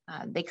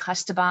 They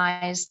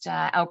customized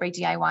Outbreak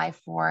DIY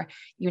for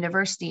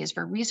universities,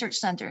 for research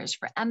centers,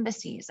 for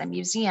embassies and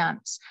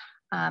museums.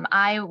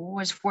 I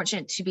was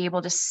fortunate to be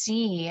able to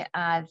see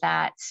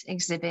that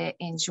exhibit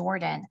in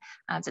Jordan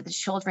at the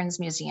Children's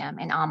Museum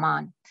in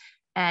Amman.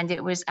 And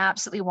it was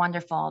absolutely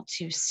wonderful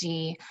to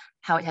see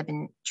how it had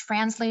been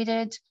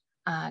translated,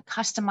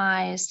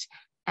 customized,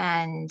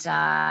 and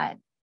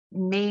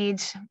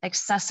made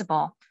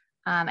accessible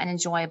and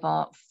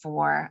enjoyable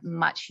for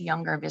much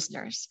younger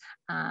visitors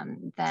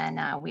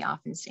than we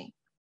often see.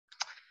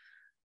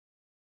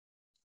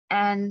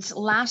 And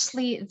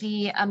lastly,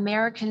 the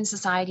American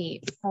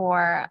Society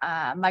for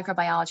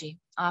Microbiology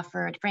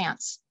offered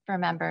grants for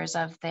members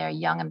of their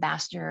Young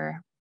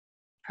Ambassador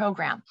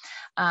program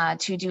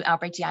to do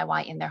Outbreak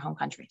DIY in their home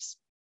countries.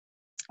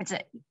 It's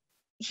a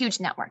huge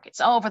network.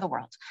 It's all over the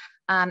world.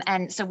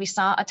 And so we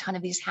saw a ton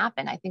of these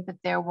happen. I think that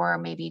there were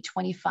maybe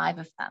 25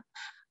 of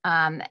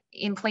them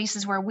in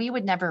places where we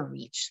would never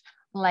reach,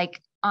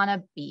 like on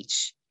a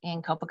beach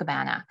in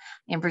Copacabana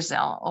in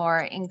Brazil, or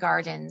in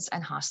gardens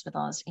and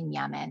hospitals in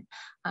Yemen,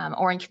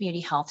 or in community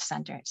health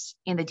centers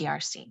in the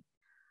DRC.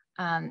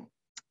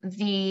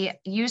 The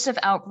use of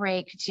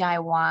Outbreak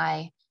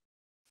DIY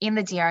in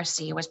the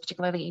DRC was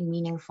particularly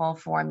meaningful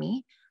for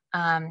me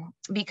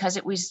because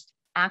it was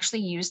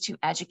actually used to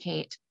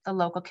educate the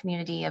local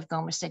community of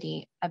Goma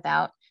City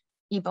about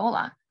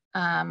Ebola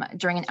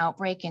during an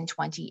outbreak in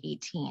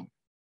 2018.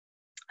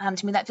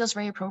 To me, that feels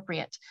very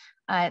appropriate.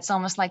 It's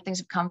almost like things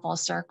have come full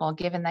circle,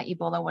 given that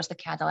Ebola was the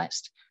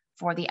catalyst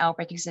for the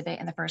Outbreak exhibit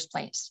in the first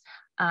place.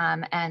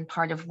 And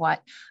part of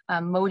what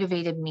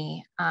motivated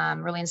me,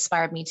 really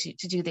inspired me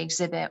to do the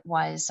exhibit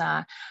was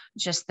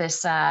just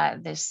this,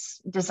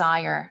 this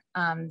desire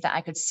that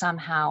I could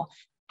somehow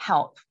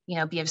help,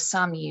 be of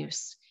some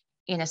use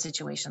in a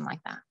situation like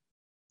that.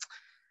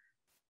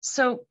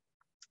 So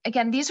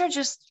again, these are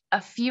just a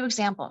few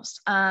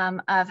examples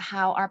of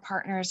how our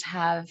partners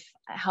have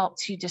helped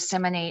to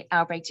disseminate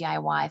Outbreak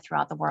DIY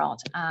throughout the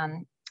world.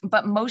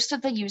 But most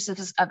of the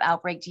uses of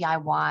Outbreak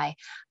DIY,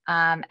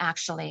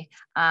 actually,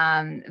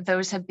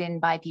 those have been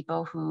by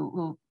people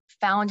who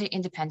founded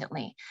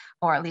independently,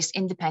 or at least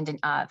independent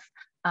of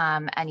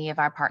any of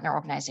our partner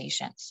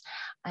organizations.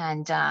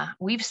 And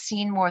we've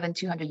seen more than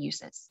 200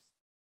 uses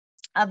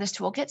of this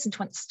toolkit since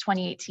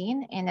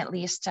 2018 in at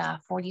least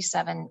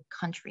 47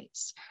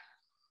 countries.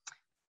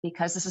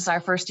 Because this is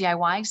our first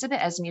DIY exhibit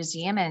as a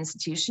museum and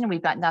institution,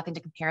 we've got nothing to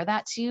compare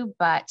that to,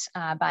 but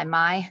by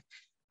my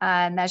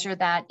measure,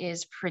 that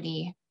is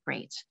pretty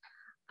great.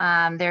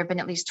 There have been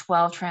at least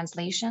 12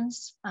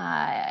 translations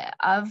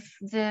of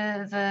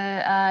the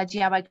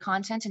DIY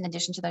content in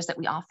addition to those that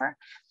we offer,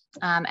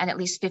 and at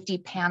least 50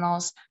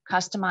 panels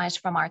customized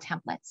from our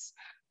templates,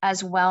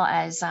 as well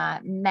as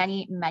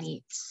many,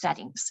 many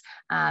settings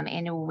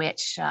in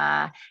which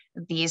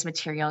these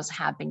materials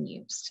have been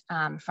used,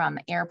 from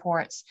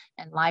airports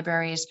and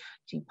libraries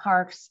to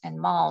parks and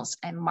malls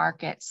and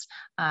markets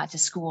to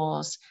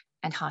schools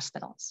and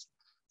hospitals.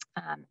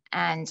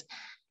 And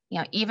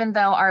even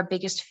though our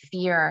biggest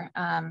fear,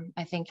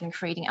 I think, in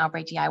creating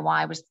Outbreak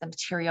DIY was the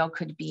material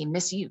could be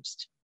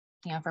misused,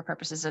 for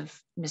purposes of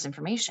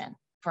misinformation,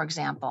 for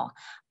example,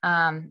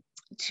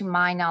 to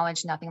my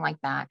knowledge, nothing like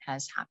that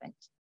has happened,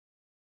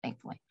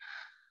 thankfully.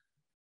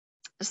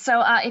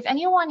 So if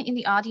anyone in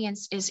the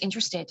audience is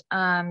interested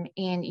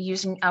in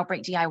using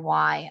Outbreak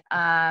DIY,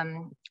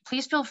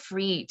 please feel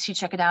free to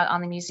check it out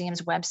on the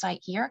museum's website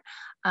here.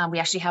 We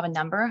actually have a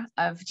number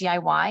of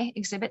DIY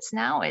exhibits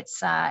now.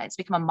 It's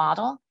become a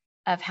model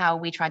of how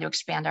we try to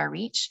expand our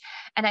reach.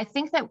 And I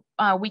think that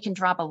we can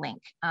drop a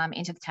link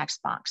into the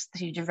text box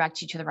to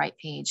direct you to the right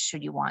page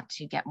should you want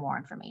to get more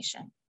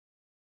information.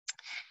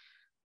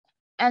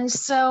 And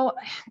so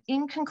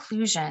in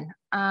conclusion,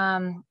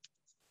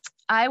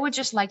 I would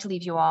just like to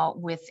leave you all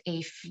with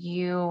a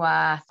few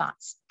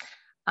thoughts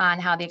on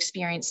how the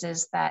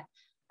experiences that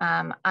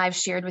I've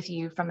shared with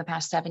you from the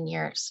past 7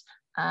 years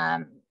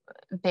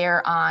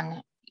bear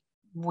on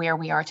where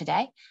we are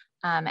today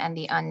and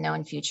the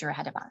unknown future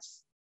ahead of us.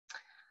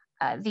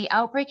 The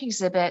Outbreak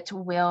exhibit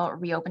will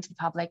reopen to the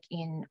public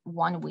in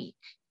 1 week,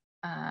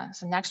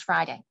 so next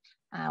Friday,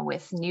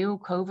 with new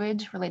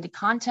COVID-related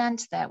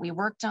content that we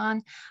worked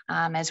on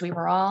as we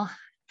were all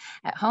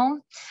at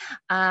home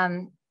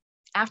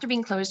after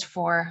being closed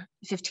for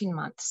 15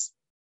 months.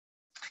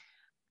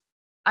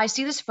 I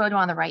see this photo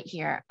on the right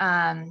here,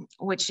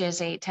 which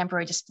is a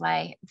temporary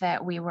display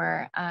that we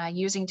were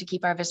using to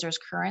keep our visitors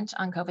current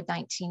on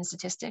COVID-19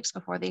 statistics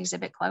before the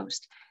exhibit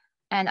closed.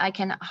 And I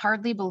can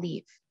hardly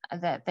believe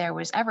that there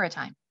was ever a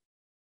time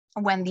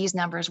when these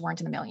numbers weren't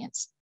in the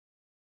millions.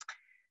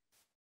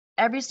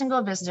 Every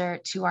single visitor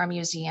to our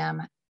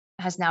museum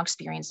has now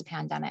experienced a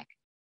pandemic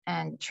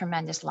and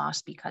tremendous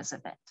loss because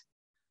of it.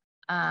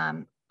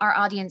 Our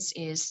audience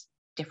is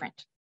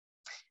different.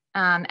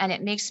 And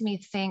it makes me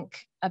think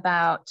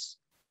about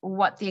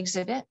what the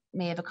exhibit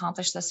may have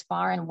accomplished thus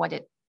far and what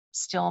it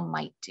still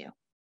might do.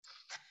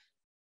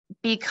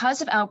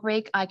 Because of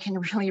Outbreak, I can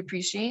really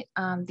appreciate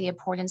the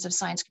importance of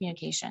science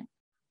communication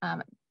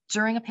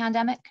during a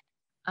pandemic,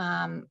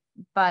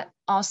 but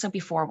also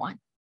before one.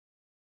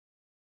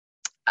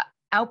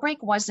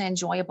 Outbreak was an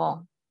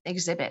enjoyable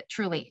exhibit,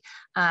 truly,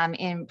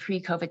 in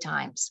pre-COVID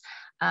times.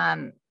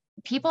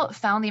 People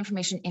found the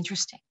information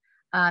interesting.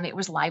 It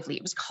was lively,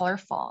 it was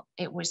colorful,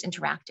 it was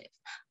interactive.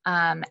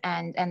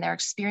 And their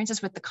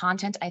experiences with the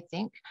content, I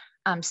think,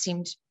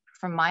 seemed,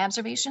 from my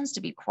observations,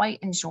 to be quite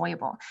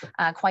enjoyable,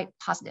 quite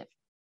positive.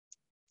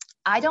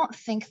 I don't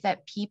think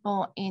that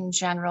people in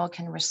general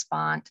can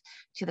respond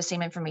to the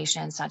same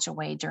information in such a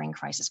way during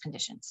crisis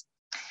conditions.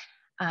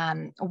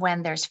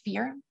 When there's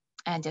fear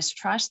and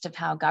distrust of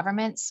how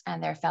governments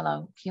and their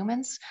fellow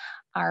humans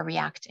are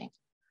reacting.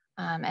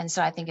 And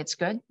so I think it's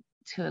good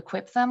to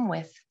equip them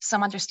with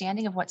some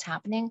understanding of what's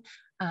happening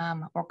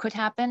or could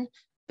happen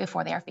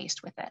before they are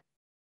faced with it.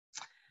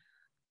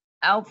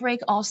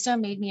 Outbreak also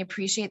made me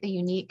appreciate the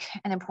unique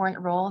and important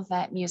role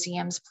that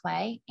museums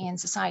play in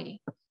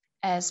society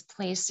as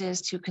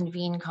places to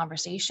convene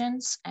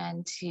conversations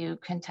and to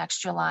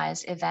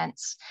contextualize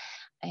events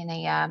in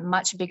a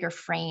much bigger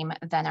frame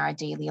than our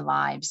daily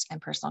lives and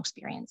personal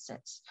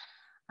experiences.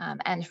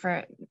 And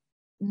for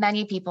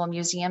many people,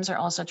 museums are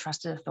also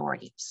trusted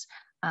authorities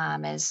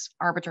as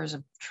arbiters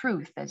of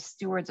truth, as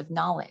stewards of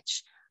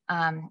knowledge,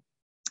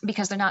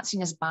 because they're not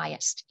seen as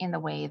biased in the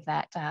way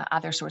that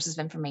other sources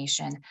of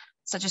information,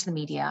 such as the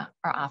media,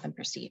 are often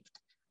perceived.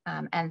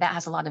 And that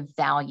has a lot of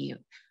value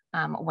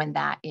when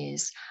that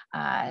is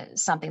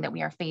something that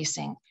we are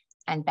facing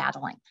and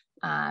battling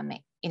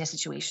in a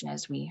situation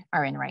as we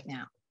are in right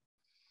now.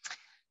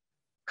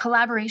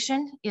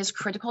 Collaboration is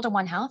critical to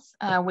One Health,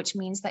 which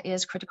means that it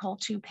is critical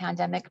to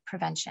pandemic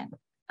prevention.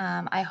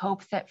 I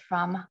hope that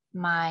from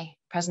my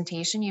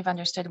presentation, you've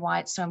understood why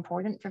it's so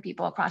important for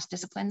people across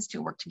disciplines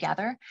to work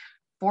together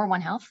for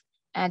One Health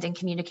and in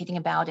communicating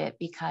about it,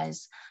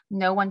 because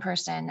no one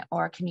person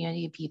or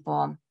community of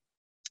people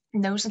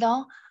knows it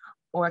all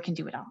or can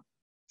do it all.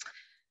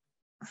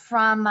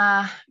 From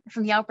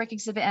the Outbreak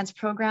exhibit and its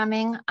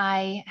programming,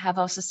 I have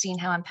also seen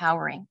how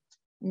empowering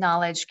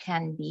knowledge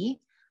can be,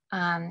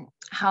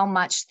 how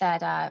much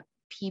that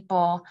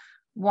people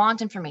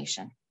want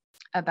information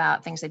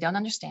about things they don't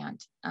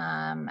understand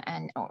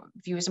and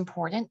view as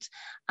important,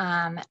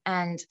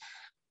 and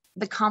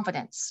the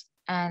confidence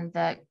and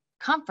the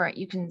comfort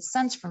you can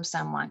sense from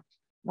someone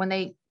when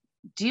they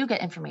do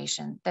get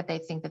information that they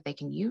think that they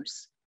can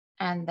use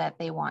and that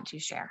they want to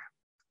share.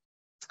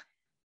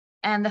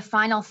 And the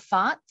final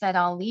thought that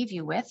I'll leave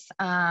you with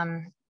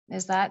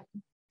is that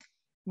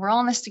we're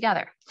all in this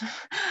together.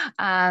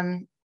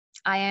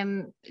 I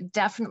am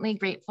definitely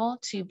grateful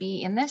to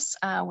be in this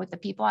with the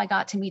people I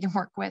got to meet and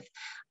work with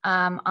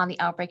on the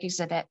Outbreak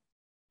exhibit.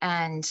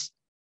 And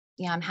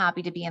yeah, I'm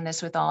happy to be in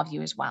this with all of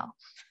you as well.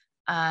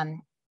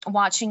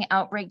 Watching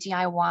Outbreak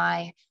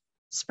DIY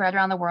spread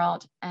around the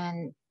world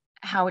and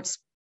how it's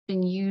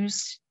been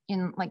used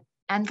in like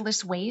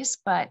endless ways,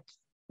 but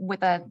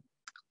with a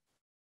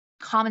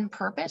common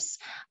purpose,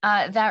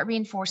 that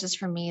reinforces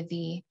for me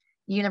the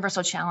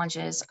universal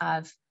challenges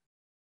of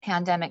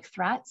pandemic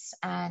threats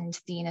and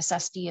the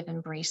necessity of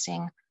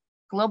embracing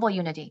global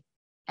unity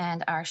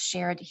and our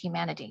shared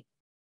humanity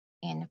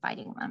in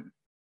fighting them.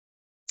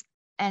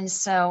 And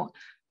so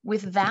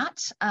with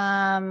that,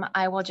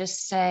 I will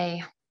just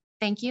say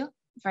thank you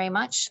very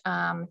much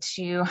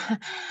to,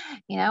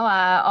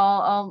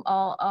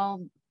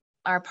 all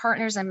our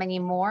partners and many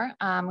more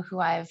who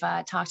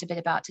I've talked a bit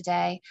about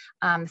today.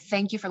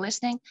 Thank you for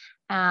listening,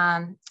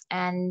 and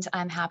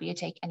I'm happy to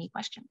take any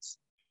questions.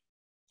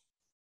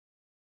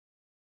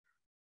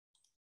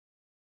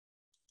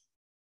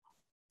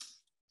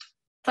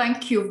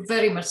 Thank you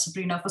very much,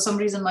 Sabrina. For some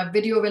reason, my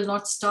video will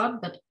not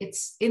start, but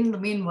it's in the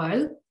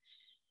meanwhile.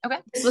 Okay.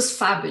 This was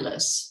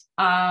fabulous.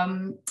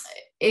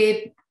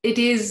 It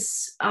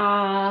is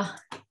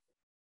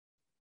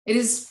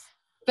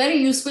very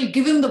useful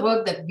given the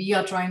work that we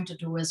are trying to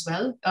do as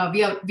well.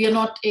 We are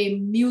not a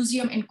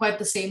museum in quite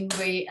the same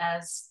way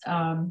as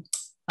the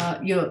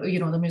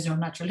Museum of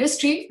Natural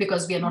History,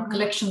 because we are not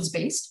collections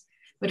based.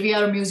 But we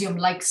are a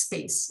museum-like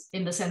space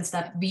in the sense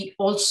that we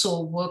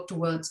also work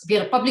towards, we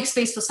are a public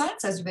space for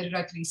science, as you very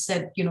rightly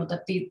said,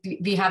 that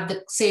we have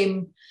the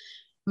same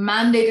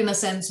mandate in a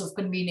sense of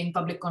convening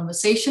public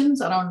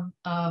conversations around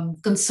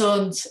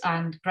concerns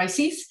and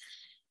crises.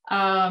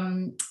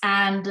 Well,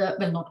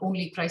 not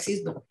only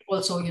crises, but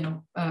also,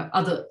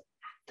 other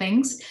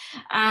things.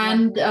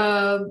 And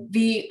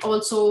we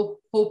also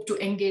hope to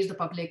engage the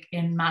public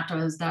in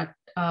matters that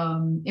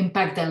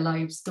impact their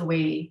lives the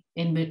way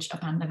in which a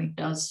pandemic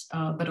does,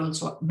 but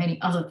also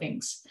many other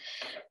things.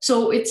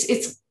 So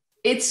it's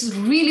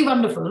really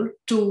wonderful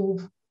to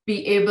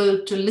be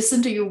able to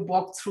listen to you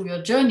walk through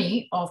your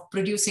journey of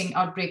producing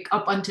Outbreak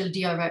up until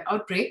DIY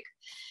Outbreak,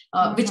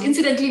 which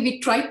incidentally we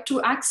tried to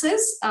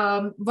access.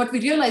 What we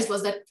realized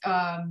was that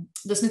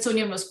the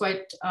Smithsonian was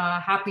quite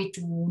happy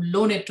to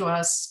loan it to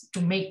us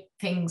to make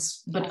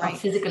things, but a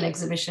physical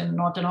exhibition,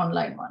 not an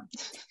online one.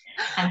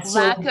 And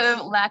so,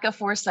 lack of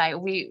foresight.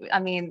 I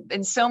mean,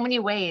 in so many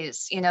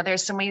ways,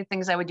 there's so many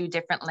things I would do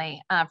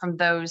differently from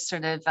those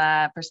sort of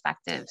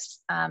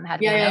perspectives.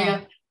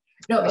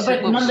 No,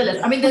 but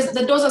nonetheless, I mean,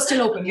 the doors are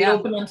still open. We're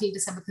open until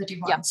December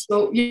 31. Yeah.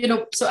 So,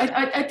 so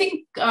I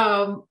think,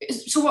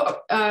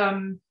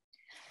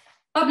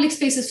 public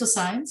spaces for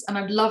science, and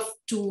I'd love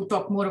to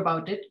talk more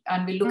about it.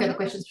 And we'll look at the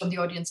questions from the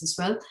audience as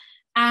well.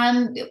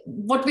 And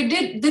what we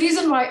did, the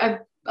reason why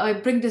I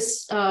bring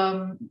this,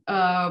 bring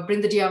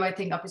the DIY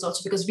thing up is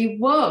also because we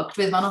worked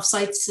with one of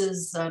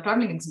CITES's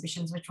traveling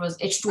exhibitions, which was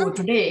H2O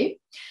Today,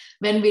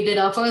 when we did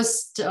our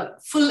first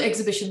full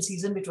exhibition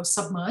season, which was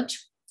Submerge,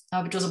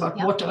 which was about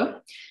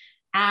water.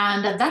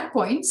 And at that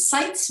point,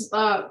 CITES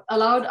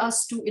allowed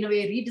us to, in a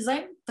way,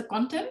 redesign the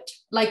content,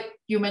 like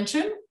you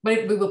mentioned,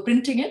 but we were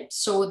printing it.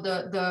 So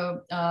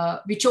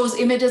we chose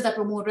images that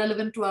were more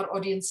relevant to our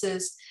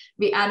audiences.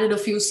 We added a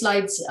few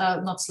slides,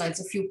 a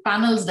few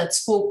panels that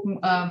spoke,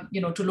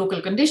 to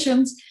local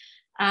conditions.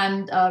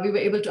 And we were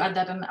able to add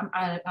that. And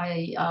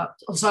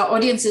so our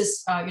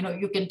audiences,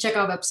 you can check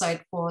our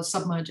website for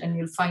Submerge and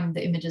you'll find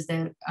the images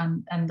there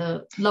and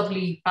the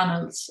lovely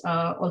panels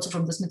also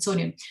from the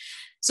Smithsonian.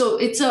 So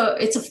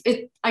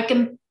I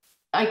can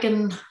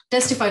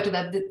testify to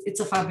that.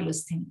 It's a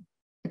fabulous thing.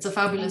 It's a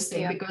fabulous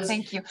thing because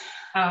thank you.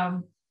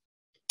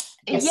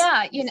 Yes.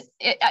 Yeah,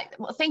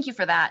 well, thank you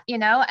for that.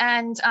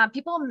 And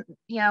people,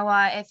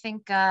 I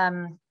think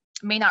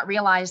may not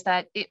realize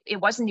that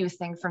it was a new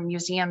thing for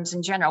museums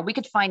in general. We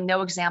could find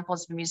no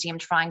examples of a museum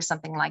trying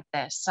something like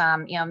this.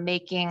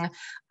 Making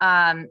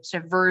sort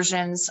of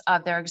versions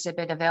of their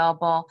exhibit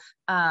available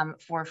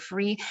for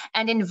free,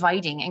 and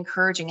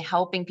encouraging,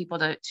 helping people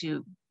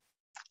to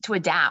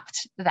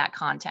adapt that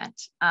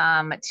content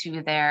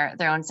to their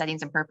own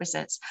settings and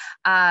purposes.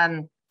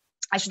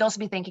 I should also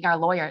be thanking our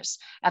lawyers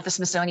at the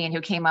Smithsonian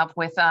who came up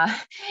with, the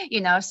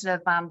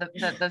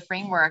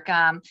framework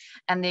and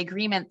the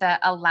agreement that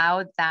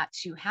allowed that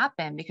to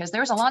happen, because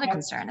there was a lot of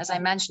concern, as I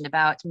mentioned,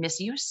 about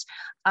misuse.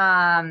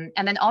 And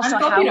then also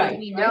how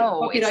we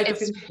know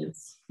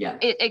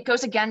it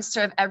goes against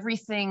sort of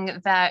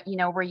everything that,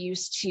 we're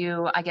used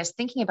to, I guess,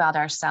 thinking about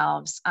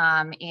ourselves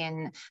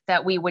in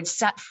that we would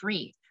set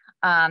free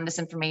this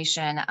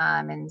information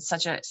in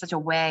such a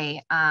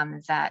way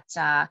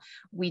that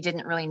we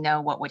didn't really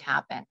know what would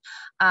happen.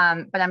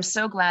 But I'm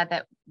so glad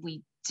that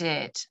we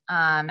did.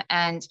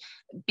 And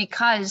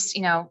because,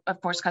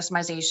 of course,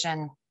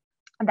 customization,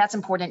 that's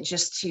important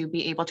just to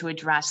be able to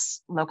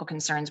address local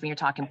concerns when you're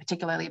talking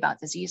particularly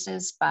about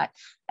diseases. But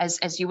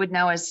as you would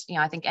know, I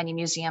think any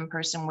museum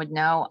person would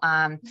know,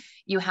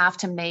 you have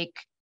to make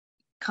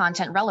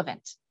content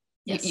relevant.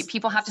 Yes.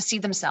 People have to see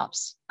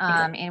themselves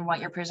in what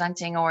you're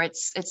presenting, or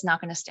it's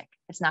not going to stick.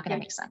 It's not going to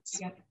make sense.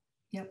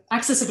 Yeah,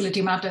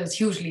 accessibility matters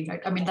hugely,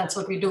 right? I mean, that's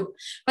what we do.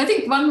 But I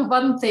think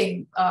one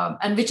thing,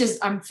 and which is,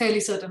 I'm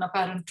fairly certain,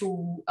 apparent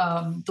to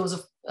those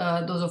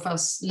of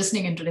us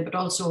listening in today, but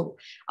also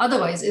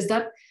otherwise, is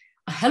that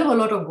a hell of a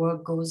lot of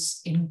work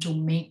goes into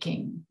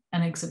making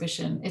an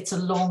exhibition. It's a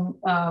long,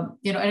 and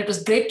it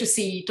was great to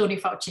see Tony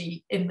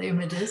Fauci in the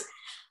images.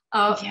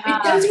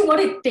 It tells you what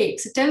it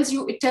takes. It tells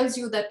you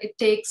that it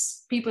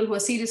takes people who are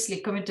seriously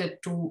committed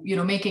to,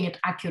 making it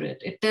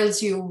accurate. It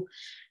tells you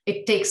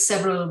it takes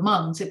several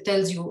months. It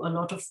tells you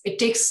it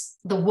takes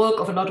the work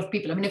of a lot of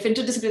people. I mean, if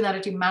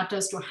interdisciplinarity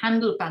matters to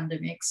handle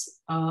pandemics,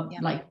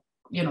 like,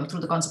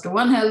 through the concept of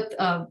One Health,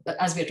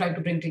 as we're trying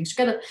to bring things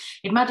together,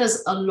 it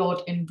matters a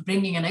lot in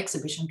bringing an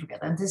exhibition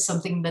together. And this is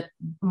something that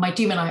my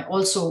team and I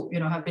also,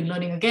 have been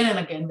learning again and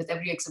again with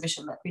every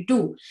exhibition that we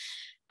do.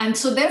 And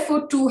so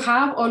therefore, to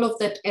have all of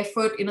that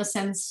effort, in a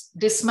sense,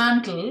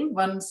 dismantle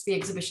once the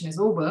exhibition is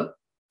over,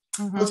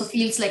 also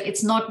feels like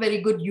it's not very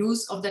good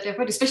use of that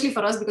effort, especially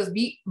for us, because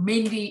we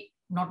we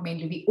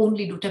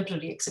only do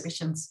temporary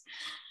exhibitions.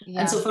 Yeah.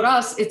 And so for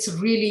us, it's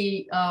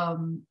really,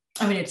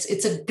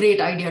 it's a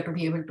great idea to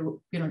be able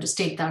to, just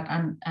take that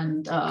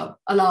and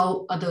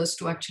allow others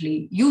to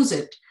actually use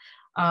it,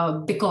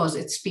 because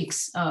it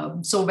speaks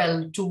so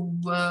well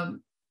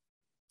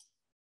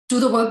to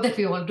the work that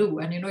we all do.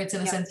 And, it's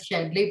in a sense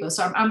shared labor.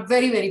 So I'm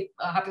very, very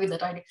happy with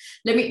that idea.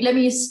 Let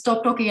me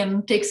stop talking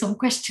and take some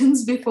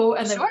questions before,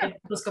 and then we can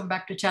just come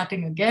back to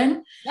chatting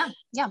again.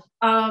 Yeah.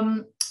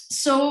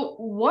 So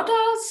what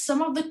are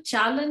some of the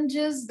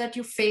challenges that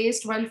you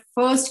faced while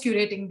first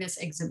curating this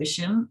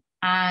exhibition?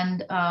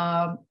 And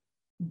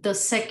the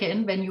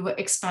second, when you were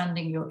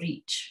expanding your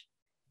reach?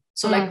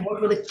 So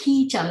what were the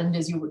key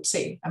challenges you would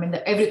say? I mean,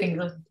 everything,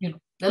 there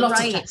are lots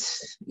of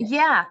challenges.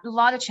 Yeah, a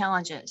lot of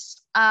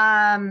challenges.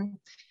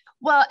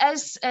 Well,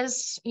 as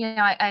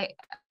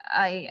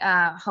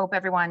I hope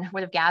everyone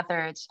would have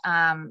gathered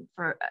from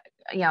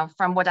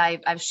what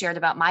I've shared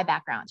about my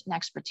background and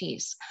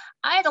expertise,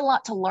 I had a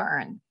lot to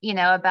learn,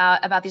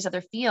 about these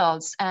other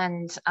fields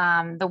and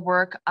the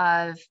work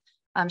of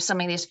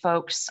some of these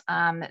folks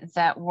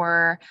that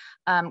were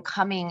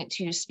coming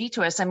to speak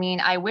to us. I mean,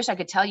 I wish I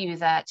could tell you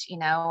that,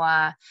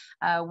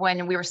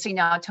 when we were sitting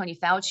down with Tony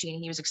Fauci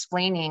and he was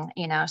explaining,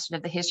 sort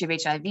of the history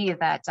of HIV,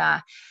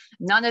 that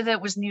none of it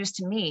was news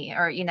to me,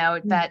 or,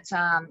 that,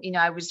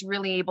 I was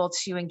really able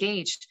to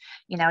engage,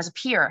 as a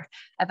peer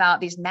about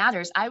these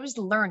matters. I was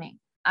learning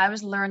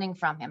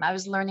from him. I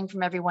was learning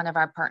from every one of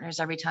our partners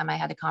every time I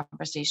had a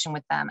conversation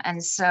with them.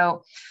 And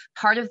so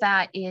part of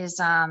that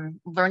is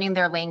learning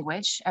their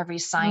language. Every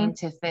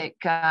scientific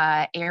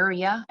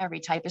area, every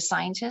type of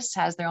scientist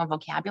has their own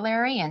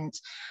vocabulary and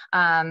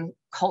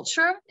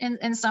culture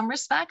in some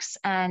respects.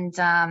 And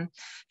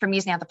for me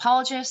as an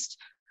anthropologist,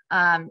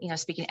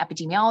 speaking to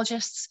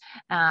epidemiologists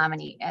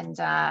and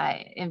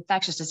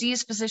infectious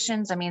disease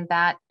physicians, I mean,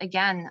 that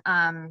again,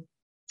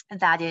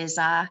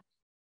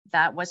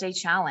 that was a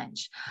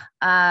challenge.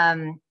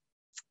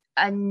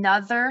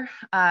 Another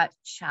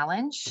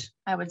challenge,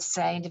 I would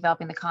say, in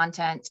developing the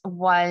content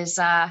was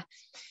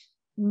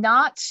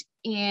not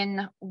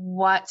in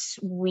what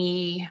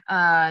we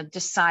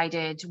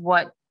decided,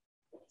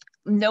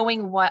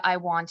 knowing what I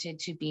wanted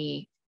to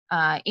be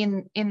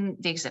in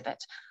the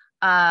exhibit.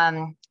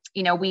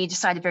 We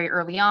decided very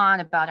early on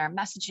about our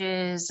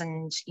messages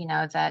and,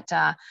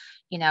 that,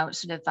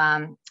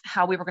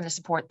 how we were going to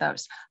support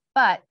those.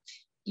 But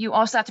you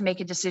also have to make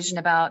a decision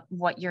about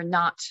what you're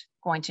not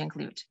going to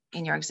include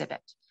in your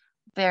exhibit.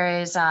 There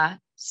is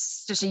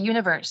just a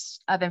universe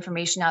of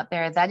information out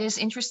there that is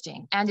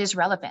interesting and is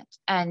relevant,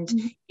 and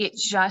it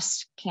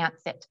just can't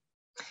fit.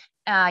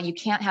 You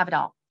can't have it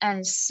all.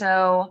 And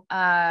so,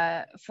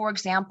 for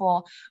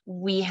example,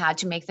 we had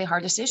to make the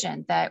hard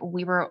decision that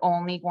we were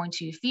only going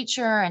to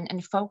feature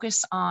and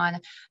focus on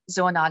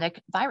zoonotic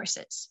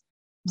viruses.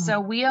 So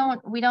we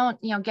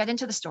don't, get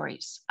into the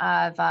stories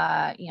of,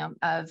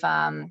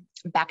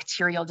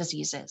 bacterial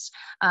diseases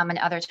and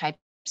other types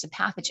of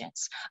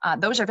pathogens.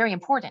 Those are very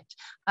important,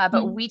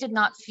 but we did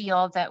not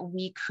feel that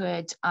we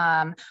could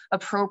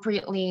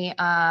appropriately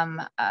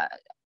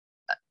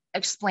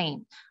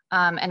explain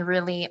and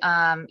really,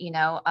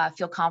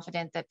 feel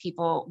confident that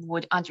people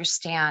would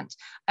understand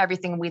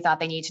everything we thought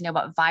they need to know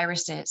about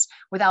viruses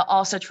without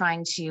also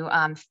trying to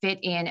fit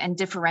in and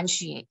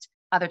differentiate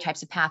other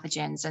types of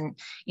pathogens. And,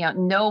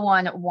 no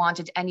one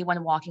wanted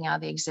anyone walking out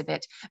of the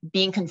exhibit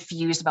being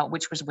confused about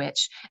which was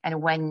which,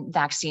 and when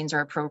vaccines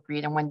are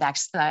appropriate and when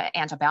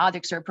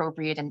antibiotics are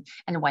appropriate and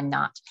when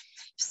not.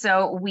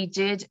 So we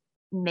did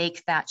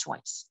make that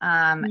choice.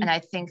 And I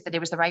think that it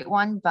was the right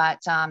one, but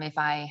if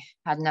I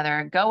had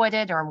another go at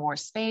it or more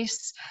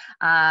space,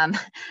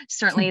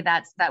 certainly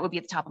that would be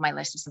at the top of my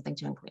list of something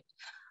to include.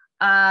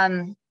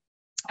 And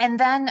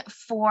then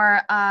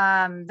for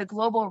the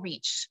global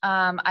reach,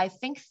 I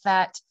think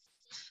that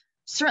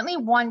certainly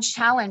one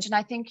challenge, and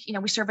I think,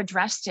 we sort of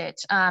addressed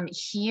it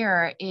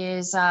here,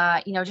 is,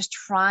 just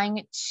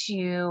trying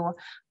to,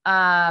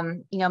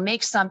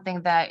 make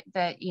something that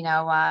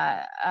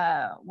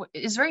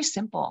is very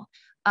simple,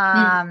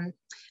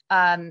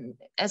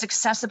 as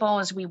accessible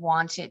as we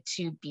want it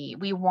to be.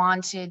 We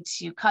wanted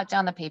to cut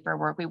down the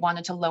paperwork. We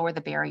wanted to lower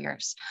the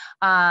barriers.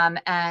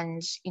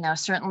 And,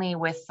 certainly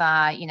with,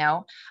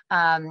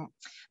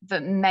 the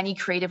many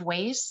creative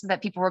ways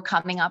that people were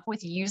coming up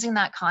with using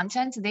that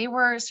content, they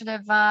were sort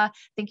of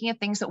thinking of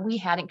things that we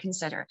hadn't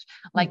considered.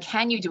 Like,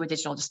 can you do a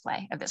digital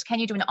display of this? Can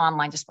you do an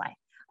online display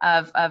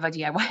of a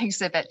DIY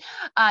exhibit?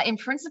 In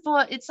principle,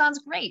 it sounds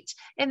great.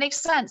 It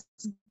makes sense.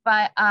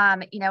 But,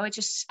 it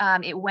just,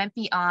 it went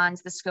beyond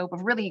the scope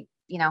of really,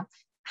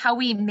 how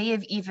we may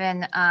have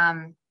even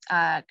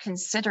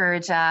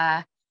considered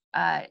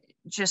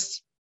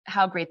just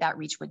how great that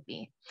reach would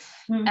be.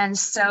 And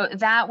so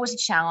that was a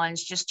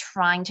challenge, just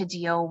trying to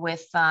deal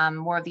with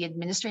more of the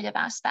administrative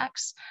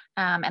aspects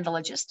and the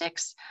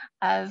logistics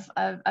of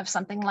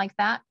something like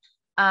that.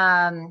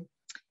 And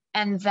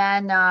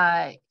then,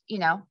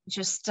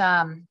 just,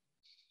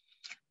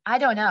 I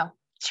don't know,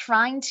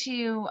 trying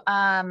to,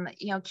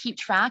 keep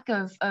track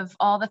of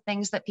all the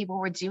things that people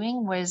were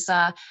doing was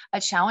a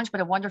challenge,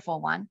 but a wonderful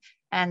one.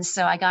 And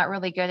so I got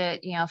really good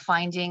at,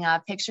 finding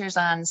pictures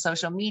on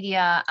social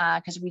media,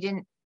 because we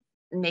didn't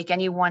make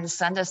anyone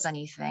send us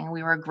anything.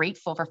 We were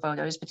grateful for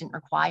photos, but didn't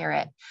require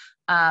it.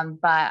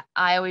 But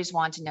I always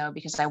wanted to know,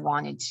 because I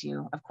wanted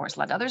to, of course,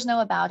 let others know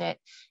about it.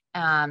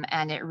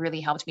 And it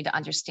really helped me to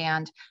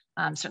understand,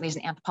 certainly as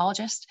an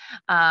anthropologist,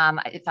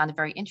 I found it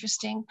very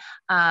interesting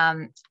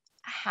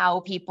how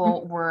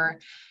people were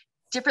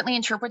differently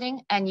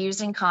interpreting and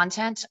using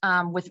content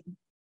with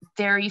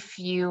very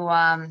few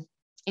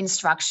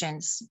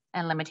instructions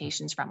and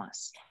limitations from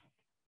us.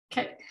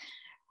 Okay.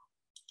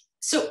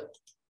 So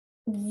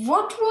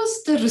what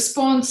was the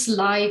response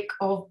like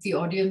of the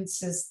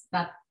audiences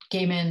that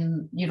came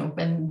in,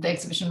 when the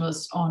exhibition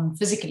was on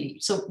physically?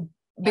 So,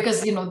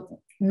 because,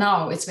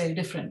 now it's very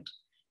different.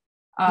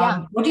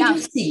 What did you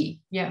see?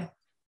 Yeah.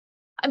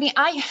 I mean,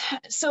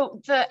 so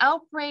the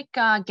Outbreak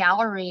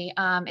gallery,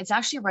 it's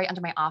actually right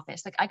under my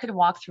office. Like, I could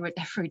walk through it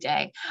every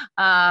day,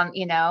 and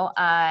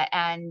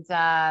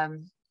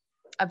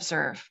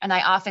observe. And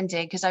I often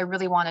did, because I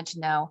really wanted to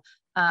know.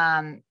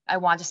 I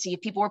wanted to see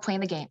if people were playing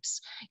the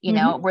games,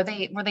 were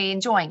they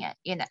enjoying it?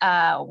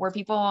 Were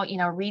people,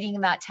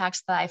 reading that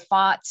text that I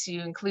fought to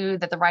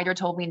include, that the writer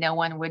told me no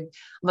one would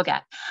look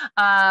at?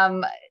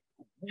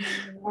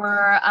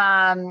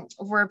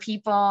 Were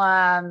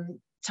people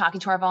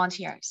talking to our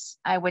volunteers?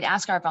 I would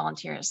ask our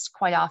volunteers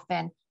quite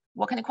often,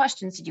 what kind of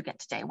questions did you get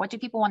today? What do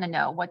people want to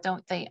know? What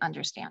don't they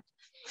understand?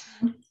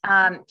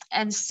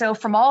 And so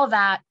from all of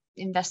that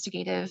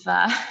investigative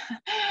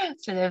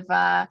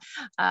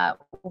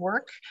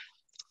work,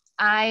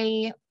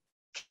 I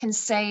can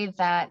say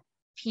that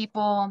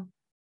people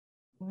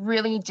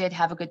really did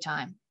have a good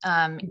time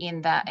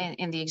in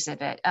the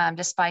exhibit,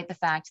 despite the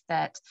fact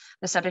that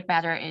the subject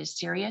matter is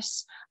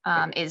serious,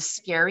 is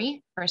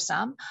scary for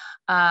some.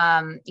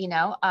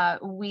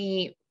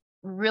 We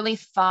really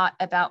thought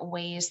about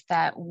ways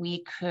that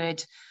we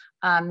could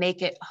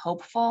make it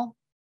hopeful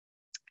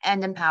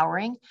and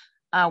empowering,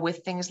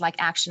 with things like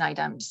action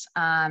items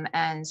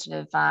and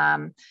sort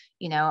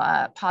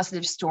of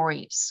positive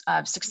stories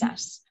of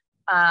success.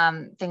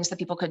 Things that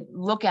people could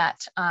look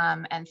at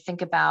and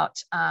think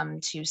about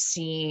to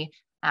see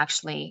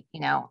actually,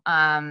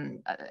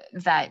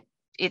 that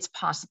it's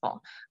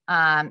possible,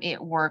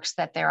 it works,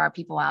 that there are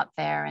people out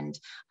there, and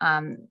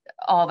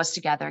all of us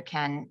together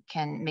can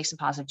make some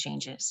positive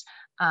changes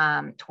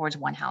towards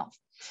One Health.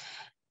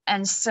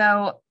 And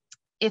so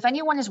if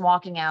anyone is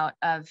walking out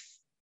of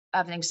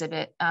an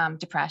exhibit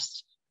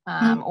depressed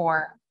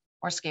or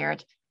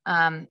scared,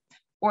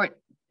 or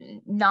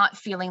not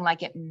feeling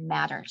like it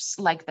matters,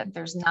 like that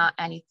there's not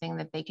anything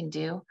that they can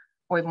do,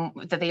 or even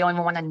that they don't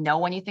even want to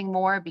know anything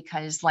more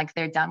because like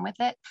they're done with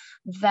it,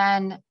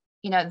 then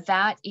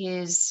that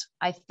is,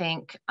 I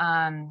think,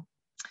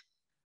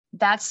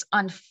 that's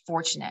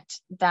unfortunate.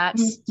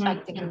 That's I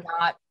think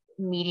not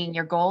meeting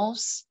your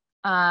goals,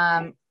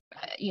 as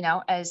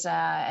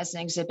an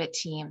exhibit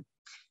team.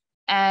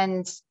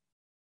 And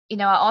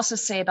I'll also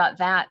say about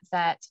that,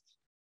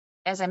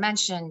 as I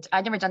mentioned,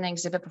 I'd never done an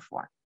exhibit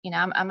before.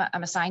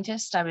 I'm a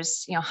scientist. I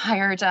was,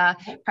 hired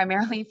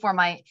primarily for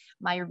my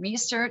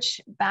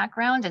research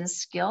background and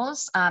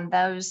skills.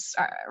 Those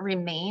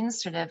remain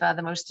sort of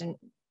the most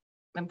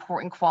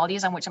important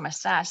qualities on which I'm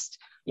assessed.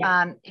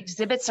 Yeah.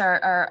 Exhibits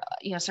are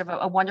sort of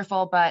a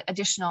wonderful but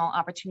additional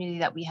opportunity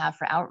that we have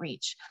for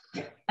outreach.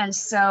 Yeah. And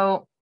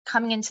so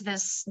coming into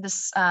this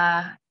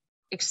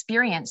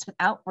experience with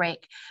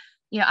Outbreak,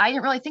 I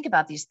didn't really think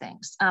about these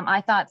things.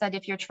 I thought that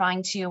if you're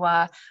trying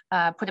to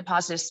put a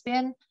positive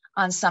spin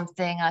on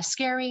something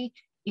scary,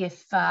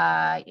 if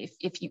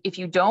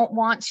you don't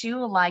want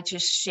to like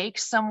just shake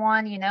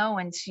someone,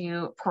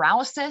 into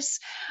paralysis,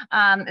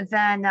 then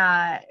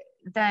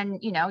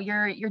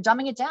you're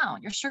dumbing it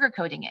down, you're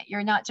sugarcoating it,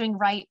 you're not doing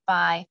right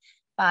by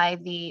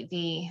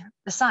the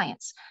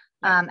science.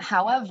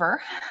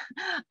 However,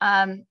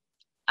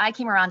 I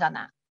came around on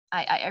that.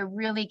 I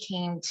really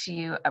came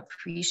to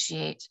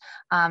appreciate,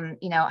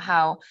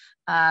 how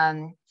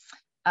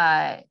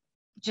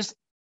just,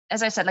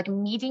 as I said, like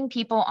meeting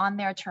people on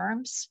their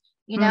terms,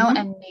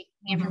 and making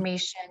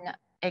information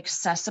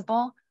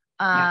accessible,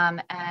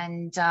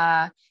 and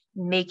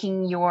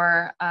making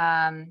your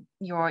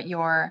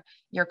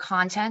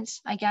content,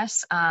 I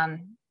guess,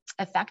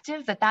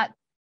 effective.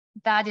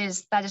 That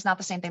is not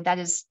the same thing. That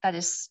is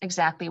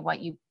exactly what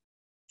you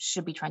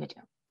should be trying to do.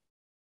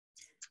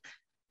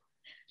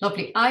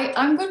 Lovely.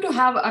 I'm going to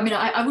have,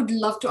 I would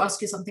love to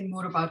ask you something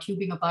more about you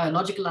being a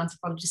biological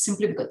anthropologist,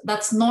 simply because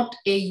that's not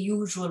a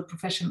usual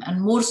profession,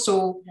 and more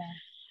so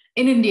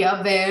in India,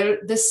 where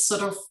this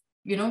sort of,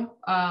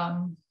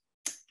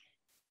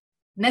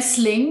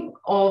 nestling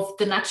of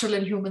the natural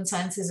and human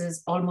sciences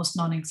is almost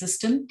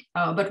non-existent.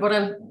 But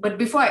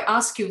before I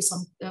ask you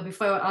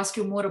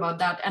more about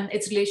that and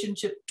its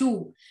relationship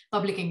to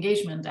public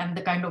engagement and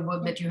the kind of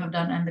work that you have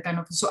done and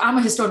so I'm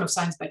a historian of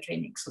science by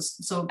training.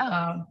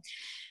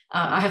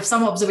 I have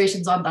some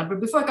observations on that. But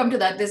before I come to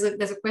that, there's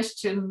a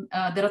question.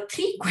 There are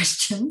 3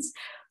 questions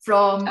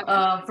from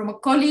a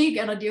colleague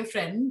and a dear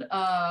friend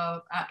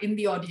in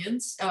the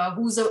audience,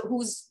 who has a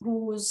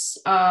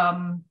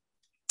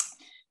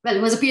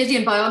PhD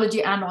in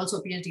biology and also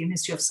a PhD in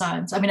history of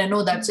science. I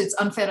know that, so it's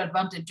unfair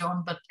advantage,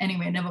 John, but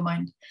anyway, never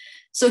mind.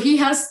 So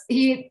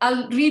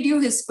I'll read you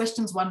his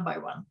questions one by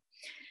one.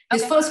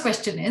 His first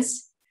question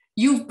is,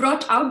 you've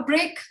brought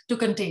Outbreak to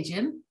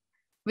Contagion,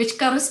 which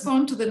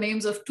correspond to the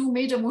names of 2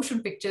 major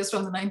motion pictures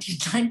from the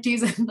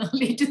 1990s and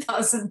early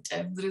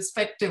 2010s,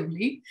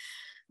 respectively.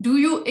 Do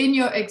you, in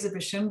your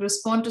exhibition,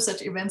 respond to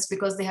such events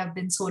because they have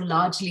been so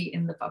largely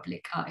in the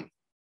public eye?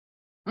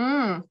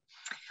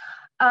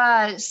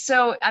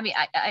 So,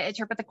 I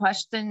interpret the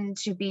question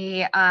to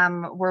be,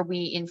 were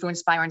we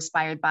influenced by or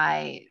inspired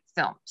by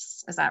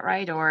films? Is that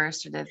right? Or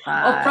sort of...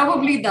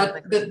 probably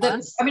that.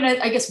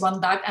 I guess one,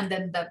 that, and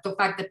then the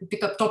fact that we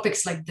pick up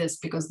topics like this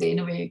because they, in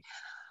a way,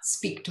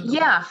 speak to them.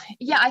 Yeah,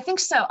 I think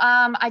so.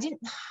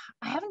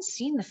 I haven't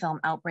seen the film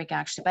Outbreak,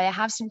 actually, but I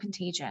have seen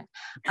Contagion,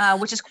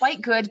 which is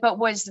quite good, but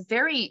was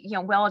very,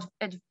 well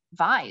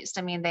advised.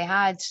 They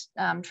had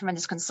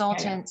tremendous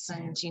consultants,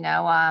 and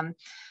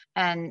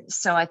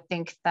so I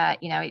think that,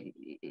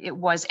 it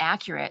was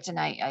accurate. And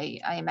I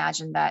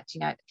imagine that,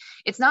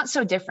 it's not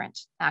so different,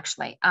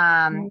 actually.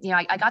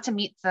 I got to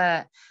meet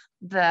the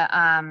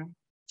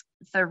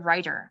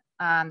writer,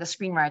 the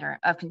screenwriter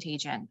of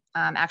Contagion,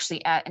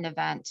 actually at an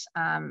event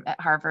at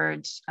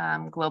Harvard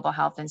Global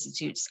Health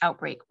Institute's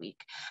Outbreak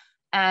Week.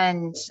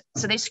 And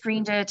so they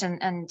screened it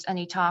and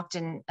he talked,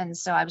 and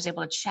so I was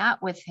able to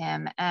chat with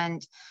him.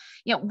 And,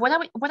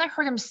 what I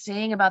heard him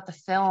saying about the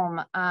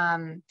film,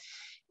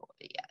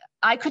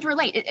 I could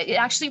relate. It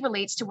actually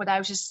relates to what I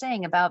was just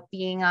saying about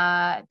being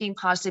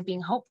positive,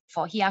 being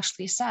hopeful. He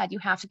actually said, you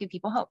have to give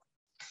people hope.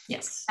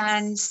 Yes.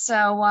 And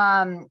so,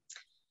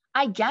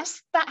 I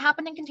guess that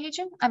happened in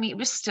Contagion. It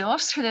was still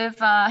sort of,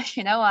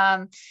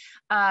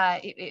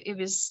 it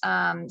was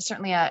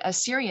certainly a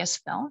serious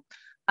film,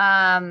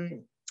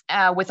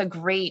 with a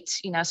great,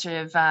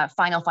 sort of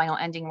final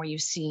ending where you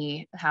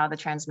see how the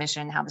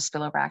transmission, how the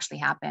spillover actually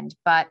happened.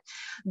 But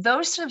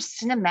those sort of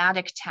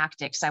cinematic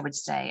tactics, I would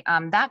say,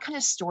 that kind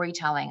of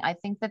storytelling, I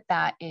think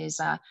that is,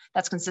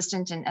 that's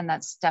consistent, and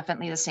that's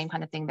definitely the same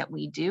kind of thing that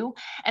we do.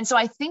 And so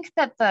I think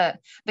that the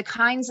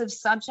kinds of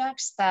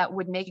subjects that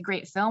would make a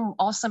great film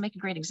also make a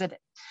great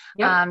exhibit.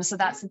 Yep. So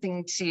that's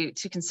something to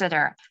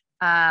consider.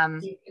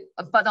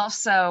 But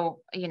also,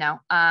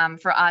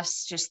 for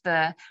us, just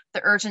the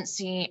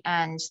urgency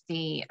and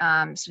the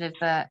sort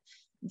of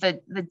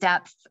the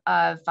depth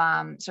of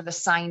sort of the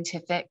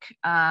scientific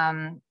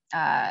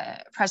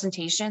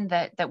presentation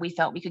that we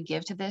felt we could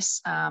give to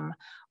this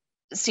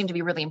seemed to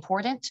be really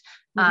important.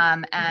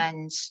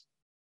 And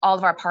all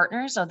of our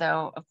partners,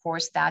 although of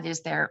course that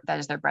is their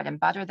bread and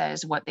butter, that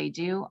is what they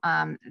do.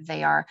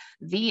 They are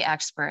the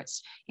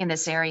experts in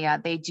this area.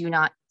 They do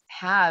not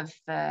have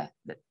the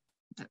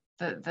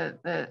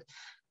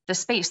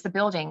space, the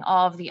building,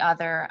 all of the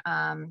other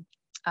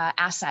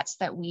assets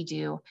that we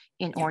do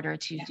in order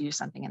to do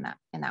something in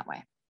that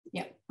way.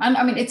 Yeah,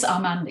 and it's our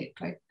mandate,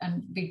 right?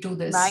 And we do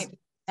this, right?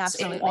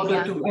 Absolutely. In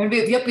order to,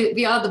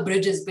 we are the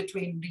bridges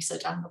between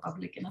research and the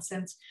public, in a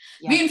sense.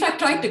 Yeah. We in fact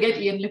tried to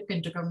get Ian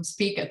Lipkin to come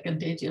speak at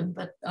Contagion,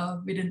 but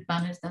we didn't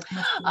manage that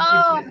much.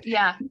 Oh,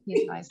 yeah,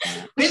 he's nice.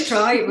 We'll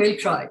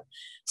try.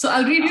 So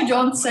I'll read you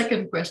John's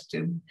second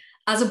question.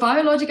 As a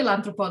biological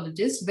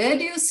anthropologist, where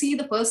do you see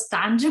the first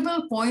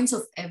tangible points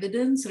of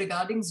evidence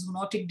regarding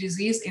zoonotic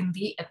disease in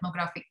the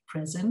ethnographic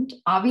present?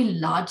 Are we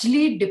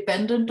largely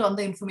dependent on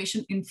the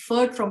information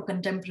inferred from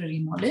contemporary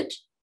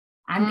knowledge?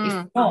 And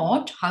if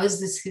not, how is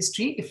this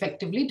history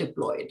effectively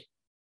deployed?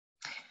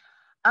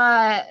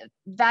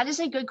 That is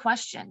a good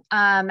question.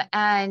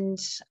 And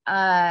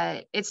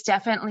it's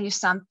definitely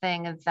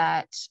something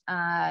that,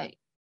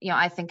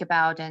 I think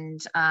about and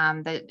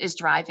that is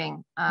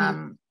driving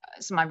some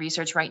of my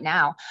research right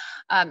now.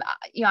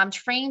 I'm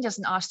trained as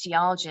an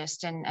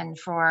osteologist, and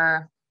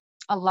for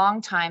a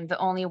long time, the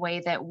only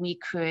way that we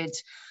could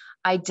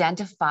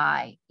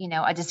identify,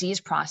 a disease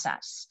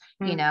process,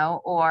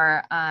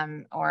 or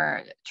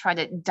try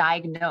to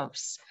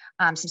diagnose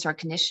some sort of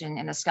condition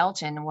in the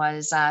skeleton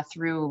was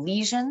through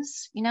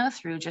lesions,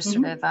 through just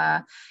sort of,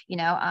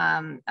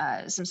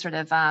 some sort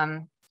of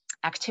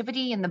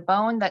activity in the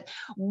bone that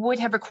would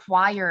have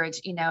required,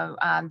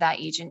 that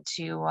agent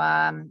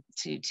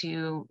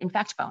to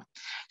infect bone.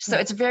 So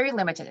it's very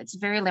limited. It's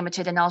very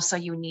limited, and also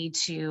you need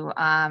to,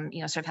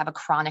 sort of have a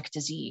chronic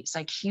disease.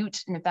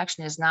 Acute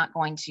infection is not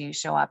going to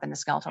show up in the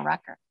skeletal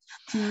record.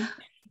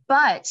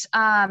 But,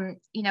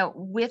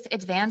 with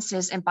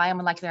advances in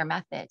biomolecular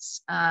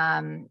methods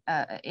in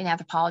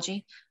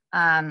anthropology,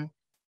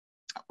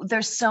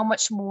 there's so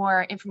much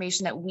more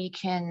information that we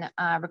can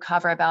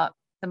recover about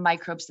the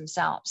microbes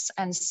themselves.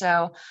 And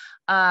so,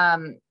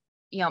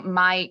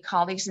 my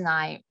colleagues and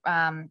I,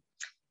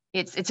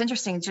 it's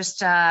interesting,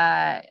 just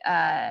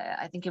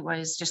I think it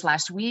was just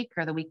last week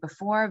or the week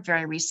before,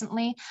 very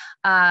recently,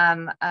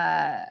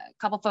 a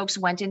couple folks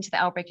went into the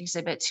Outbreak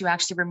exhibit to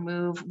actually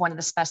remove one of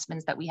the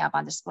specimens that we have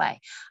on display,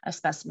 a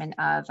specimen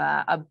of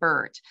a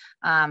bird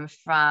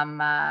from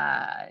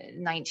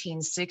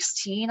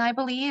 1916, I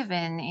believe,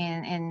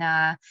 in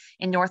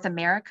North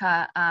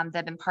America, that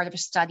had been part of a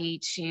study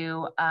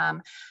to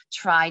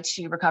try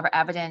to recover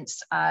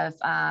evidence of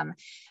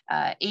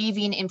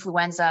avian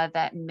influenza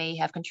that may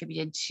have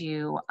contributed to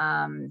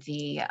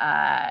the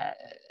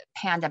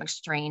pandemic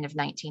strain of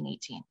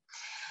 1918.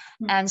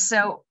 And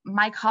so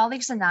my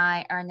colleagues and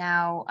I are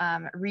now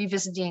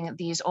revisiting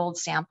these old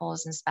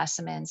samples and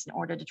specimens in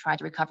order to try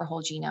to recover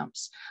whole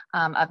genomes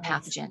of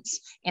pathogens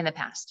in the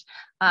past,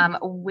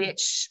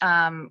 which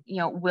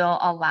will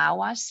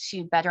allow us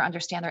to better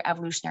understand their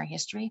evolutionary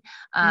history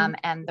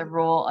and the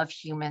role of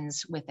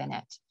humans within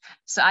it.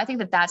 So I think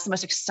that that's the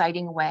most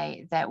exciting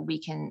way that we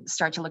can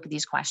start to look at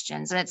these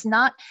questions. And it's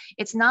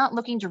not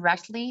looking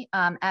directly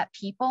at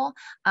people,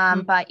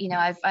 but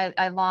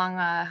I long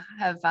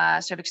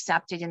have sort of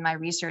accepted in my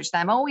research that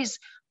I'm always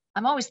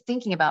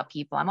thinking about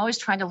people. I'm always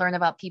trying to learn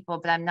about people,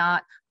 but I'm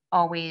not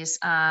always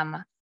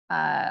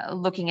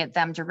looking at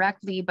them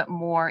directly, but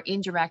more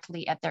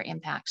indirectly at their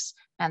impacts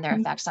and their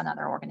effects on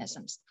other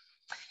organisms.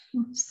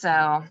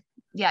 So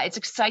yeah, it's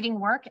exciting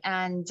work,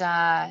 and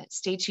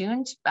stay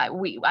tuned. I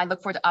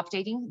look forward to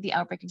updating the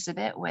Outbreak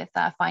exhibit with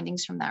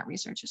findings from that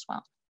research as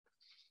well.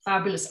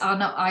 Fabulous.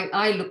 Anna,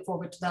 I look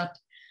forward to that,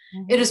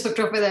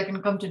 irrespective of whether I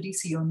can come to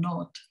DC or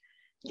not.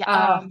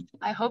 Yeah,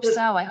 I hope so.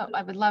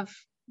 I would love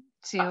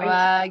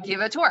to give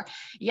a tour.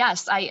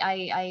 Yes,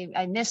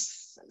 I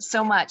miss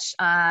so much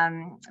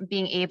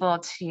being able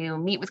to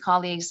meet with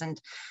colleagues and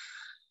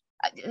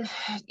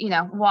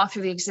walk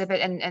through the exhibit,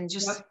 and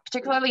just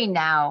particularly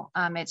now,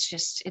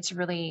 it's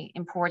really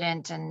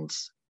important, and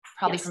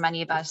probably for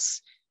many of us,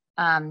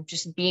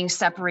 just being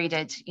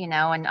separated,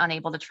 and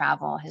unable to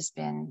travel has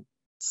been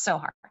so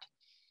hard.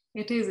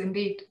 It is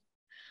indeed.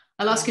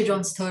 I'll ask you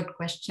John's third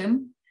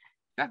question.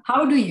 Sure.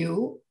 How do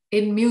you,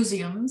 in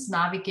museums,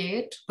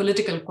 navigate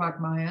political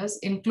quagmires,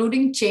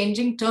 including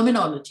changing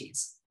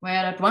terminologies,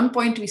 where at one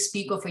point we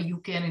speak of a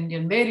UK and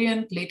Indian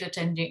variant, later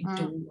changing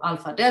to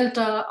Alpha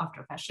Delta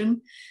after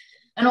fashion,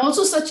 and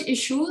also such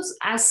issues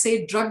as,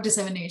 say, drug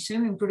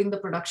dissemination, including the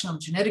production of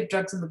generic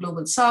drugs in the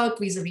global south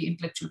vis-a-vis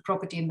intellectual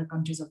property in the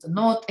countries of the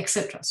north,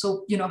 etc.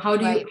 So, how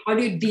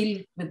do you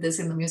deal with this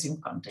in the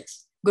museum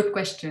context? Good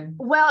question.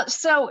 Well,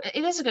 so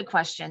it is a good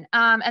question.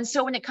 And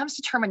so when it comes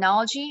to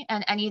terminology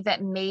and any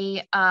that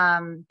may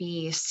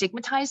be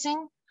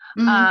stigmatizing,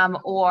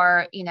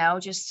 or,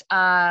 just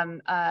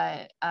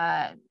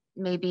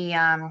maybe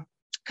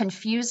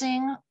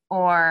confusing,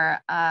 or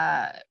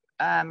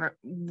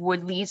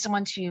would lead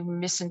someone to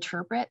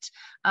misinterpret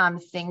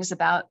things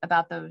about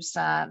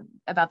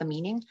the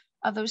meaning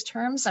of those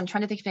terms. I'm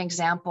trying to think of an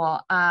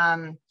example.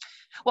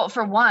 Well,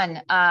 for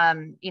one,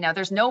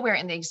 there's nowhere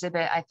in the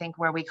exhibit, I think,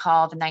 where we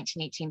call the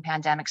 1918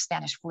 pandemic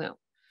Spanish flu,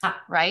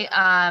 right?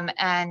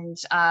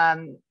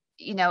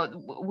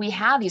 We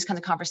have these kinds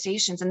of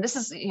conversations, and this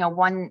is,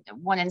 one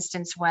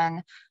instance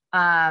when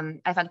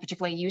I found it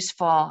particularly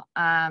useful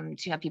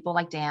to have people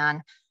like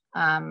Dan,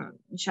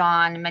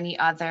 John, many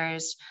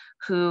others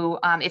who,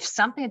 if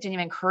something that didn't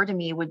even occur to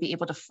me, would be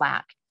able to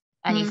flag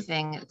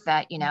anything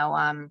that,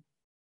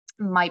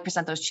 might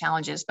present those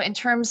challenges. But in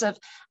terms of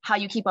how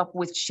you keep up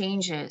with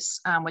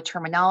changes with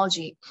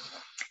terminology,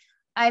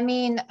 I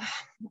mean,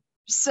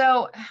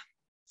 so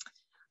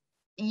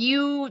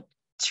you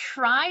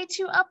try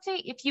to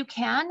update if you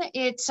can.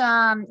 It's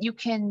you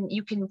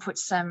can put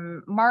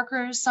some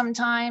markers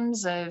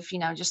sometimes of, you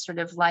know, just sort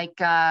of like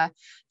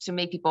to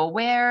make people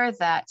aware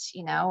that,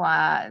 you know,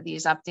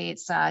 these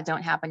updates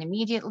don't happen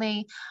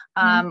immediately.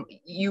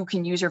 You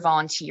can use your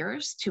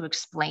volunteers to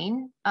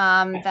explain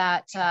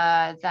that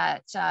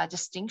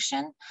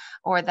distinction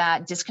or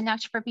that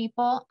disconnect for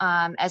people,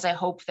 as I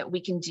hope that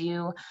we can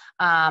do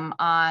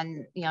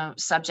on, you know,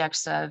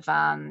 subjects of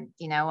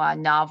you know,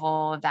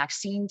 novel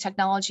vaccine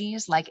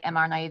technologies like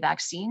mRNA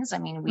vaccines. I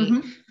mean,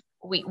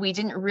 we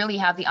didn't really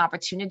have the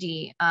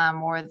opportunity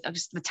or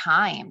just the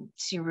time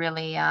to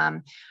really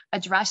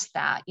address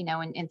that, you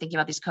know, and thinking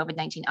about these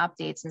COVID-19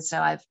 updates. And so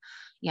I've,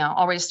 you know,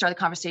 already started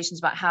conversations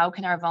about how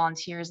can our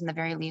volunteers in the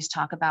very least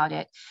talk about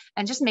it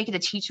and just make it a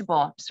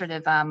teachable sort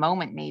of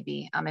moment,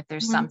 maybe if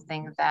there's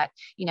something that,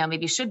 you know,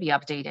 maybe should be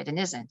updated and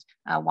isn't.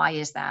 Why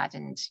is that?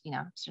 And, you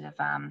know, sort of,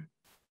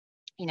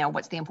 you know,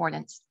 what's the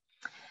importance?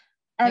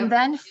 And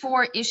then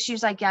for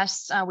issues, I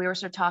guess we were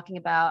sort of talking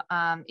about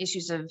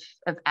issues of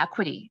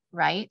equity,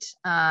 right?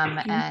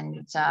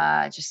 And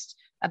just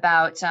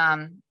about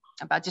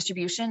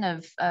distribution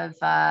of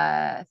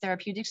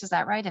therapeutics, is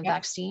that right? And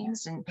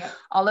vaccines and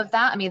all of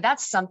that. I mean,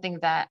 that's something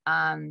that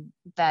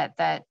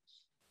that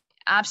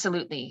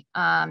absolutely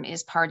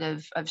is part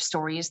of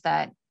stories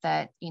that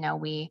you know,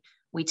 we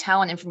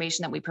tell and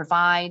information that we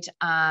provide.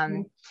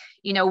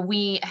 You know,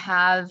 we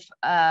have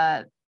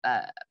a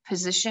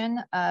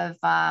position of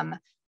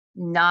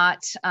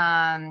not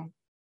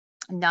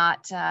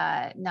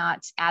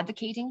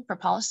advocating for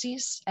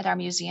policies at our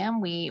museum.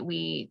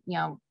 We you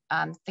know,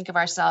 think of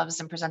ourselves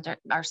and present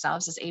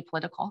ourselves as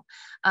apolitical,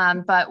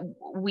 but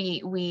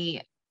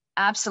we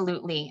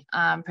absolutely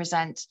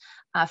present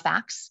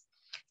facts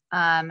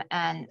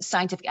and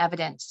scientific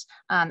evidence,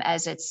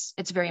 as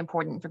it's very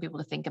important for people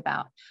to think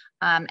about,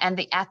 and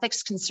the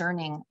ethics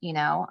concerning, you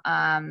know,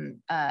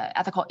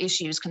 ethical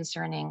issues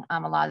concerning a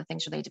lot of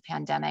things related to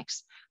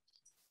pandemics.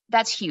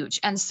 That's huge.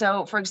 And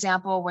so, for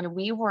example, when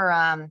we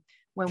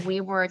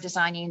were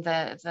designing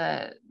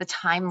the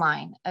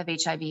timeline of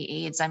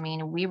HIV/AIDS, I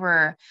mean, we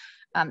were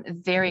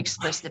very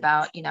explicit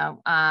about, you know,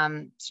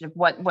 sort of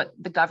what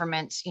the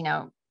government, you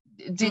know,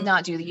 did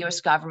not do, the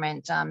U.S.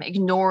 government,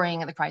 ignoring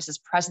the crisis,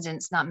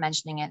 presidents not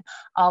mentioning it,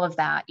 all of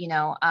that, you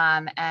know,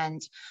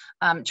 and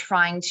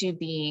trying to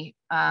be,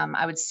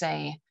 I would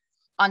say,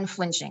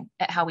 unflinching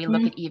at how we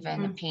look at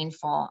even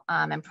painful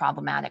and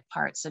problematic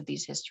parts of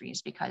these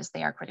histories, because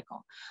they are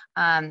critical,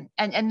 and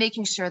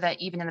making sure that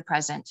even in the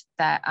present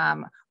that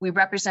we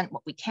represent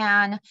what we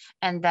can,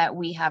 and that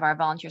we have our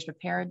volunteers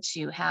prepared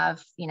to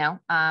have, you know,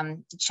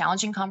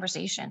 challenging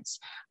conversations,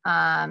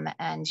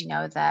 and, you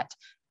know, that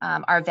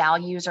our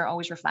values are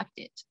always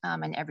reflected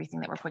in everything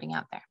that we're putting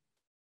out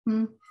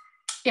there.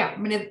 Yeah, I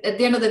mean, at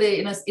the end of the day,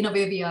 in a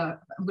way, we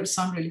are, I'm going to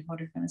sound really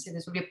horrid when I say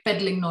this, but we're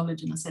peddling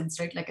knowledge in a sense,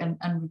 right? Like, and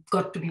we've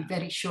got to be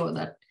very sure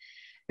that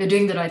we're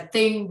doing the right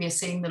thing, we're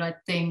saying the right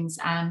things,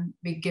 and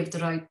we give the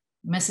right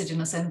message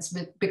in a sense,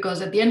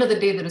 because at the end of the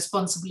day, the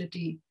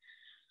responsibility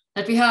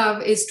that we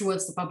have is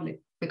towards the public,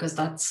 because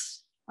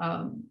that's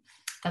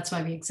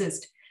why we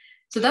exist.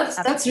 So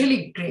that's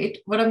really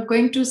great. What I'm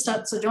going to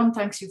start, so John,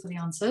 thanks you for the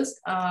answers.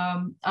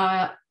 I'm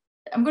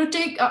going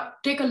to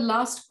take a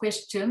last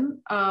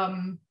question,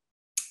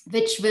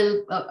 which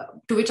will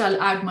to which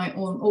I'll add my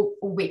own. Oh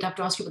wait, I have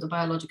to ask you about the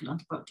biological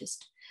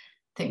anthropologist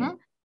thing.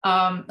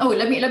 Let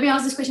me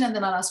ask this question and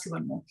then I'll ask you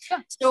one more.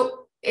 Sure.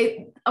 So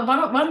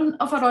one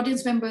of our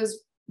audience members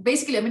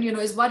basically, I mean, you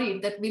know, is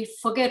worried that we'll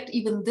forget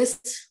even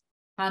this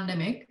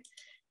pandemic,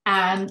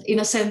 and in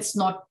a sense,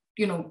 not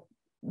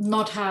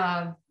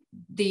have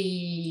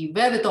the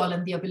wherewithal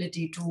and the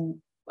ability to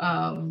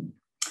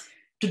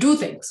do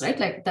things, right?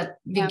 Like that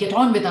we get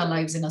on with our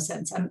lives in a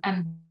sense.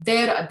 And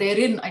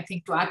therein, I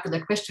think, to add to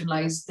that question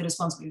lies the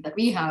responsibility that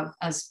we have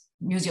as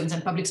museums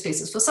and public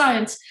spaces for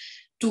science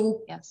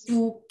to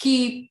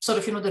keep sort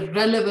of, you know, the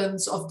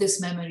relevance of this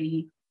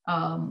memory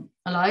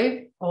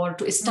alive, or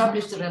to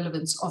establish the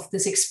relevance of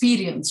this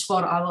experience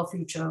for our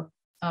future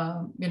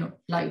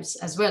lives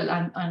as well,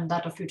 and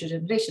that of future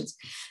generations.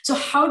 So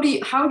how do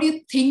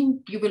you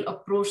think you will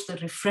approach the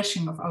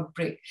refreshing of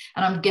Outbreak?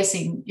 And I'm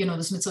guessing, you know,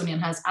 the Smithsonian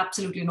has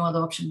absolutely no other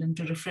option than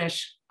to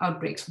refresh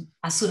Outbreaks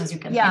as soon as you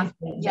can.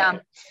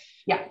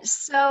 Yeah.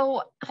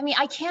 So, I mean,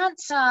 I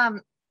can't,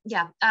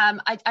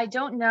 I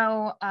don't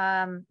know,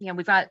 you know,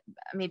 we've got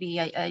maybe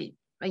a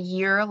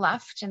year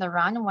left in the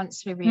run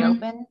once we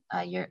reopen,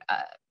 a year,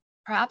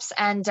 perhaps.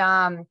 And,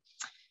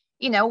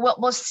 you know,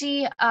 we'll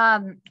see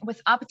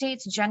with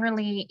updates.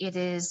 Generally, it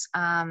is,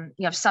 you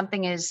know, if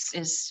something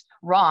is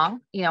wrong,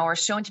 you know, or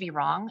shown to be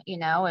wrong, you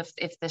know,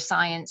 if the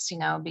science, you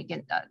know,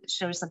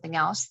 shows something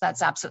else,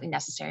 that's absolutely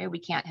necessary. We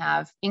can't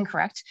have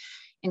incorrect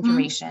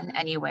information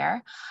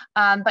anywhere.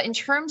 But in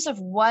terms of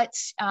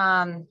what's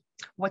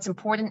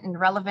important and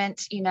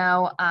relevant, you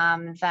know,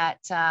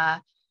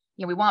 that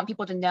you know, we want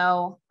people to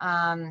know,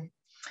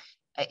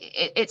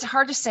 it's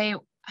hard to say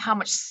how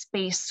much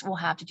space we'll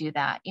have to do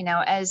that, you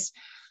know, as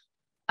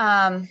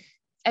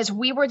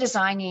we were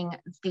designing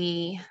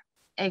the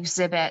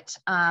exhibit,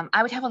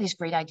 I would have all these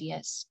great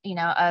ideas, you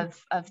know,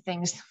 of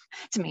things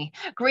to me,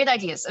 great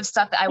ideas of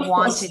stuff that I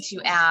wanted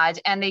to add.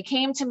 And they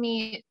came to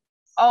me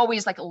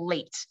always like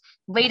late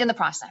in the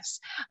process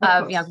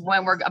of, you know,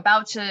 when we're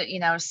about to, you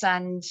know,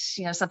 send,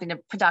 you know, something to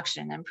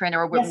production and print,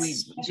 or we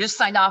just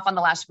signed off on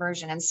the last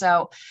version. And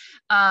so,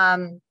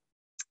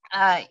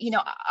 you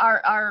know,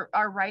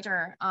 our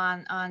writer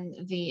on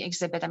the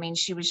exhibit, I mean,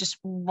 she was just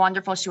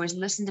wonderful. She always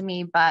listened to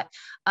me, but,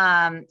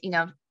 you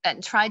know,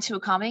 and tried to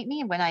accommodate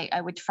me when I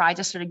would try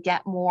to sort of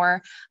get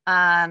more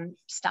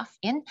stuff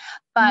in,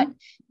 but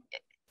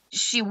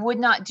she would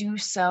not do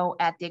so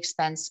at the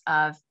expense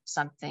of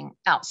something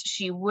else.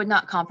 She would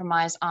not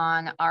compromise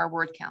on our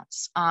word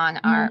counts, on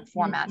our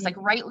formats, like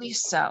rightly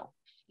so.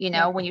 You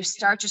know, when you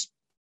start just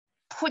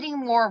putting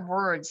more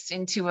words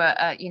into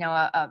a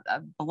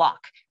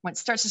block, when it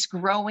starts just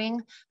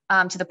growing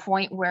to the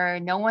point where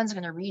no one's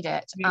going to read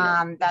it,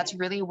 that's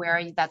really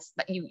where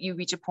you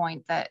reach a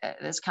point that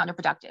is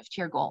counterproductive to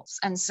your goals.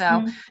 And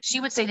so she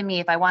would say to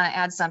me, if I want to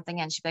add something,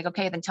 and she'd be like,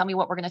 okay, then tell me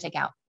what we're going to take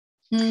out.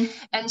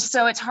 And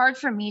so it's hard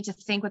for me to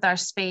think with our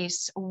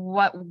space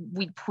what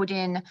we put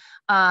in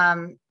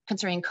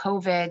concerning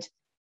COVID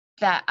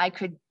that I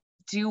could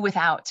do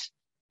without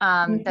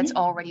that's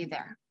already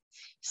there.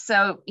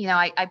 So, you know,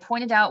 I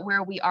pointed out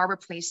where we are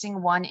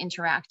replacing one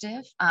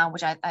interactive,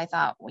 which I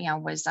thought, you know,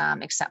 was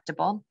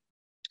acceptable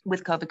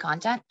with COVID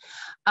content.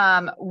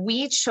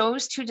 We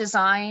chose to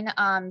design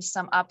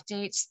some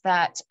updates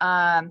that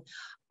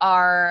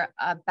are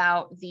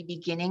about the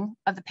beginning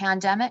of the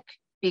pandemic,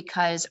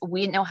 because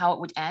we didn't know how it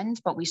would end,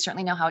 but we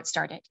certainly know how it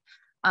started.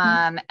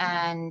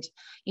 And,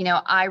 you know,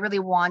 I really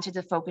wanted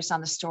to focus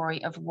on the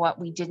story of what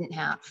we didn't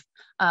have,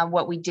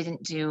 what we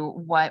didn't do,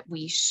 what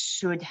we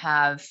should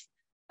have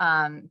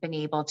been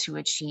able to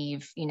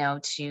achieve, you know,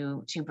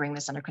 to bring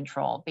this under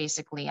control.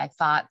 Basically, I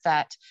thought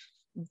that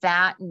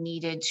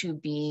needed to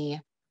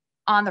be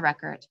on the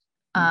record,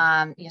 you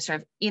know,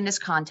 sort of in this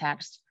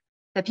context,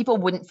 that people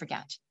wouldn't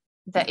forget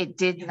that it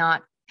did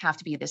not have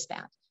to be this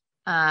bad.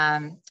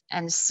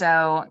 And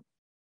so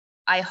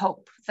I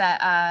hope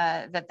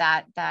that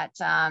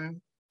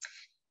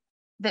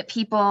that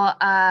people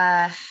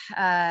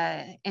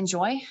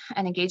enjoy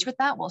and engage with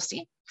that. We'll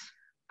see.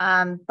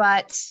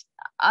 But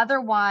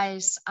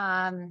otherwise,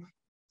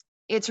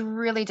 it's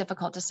really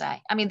difficult to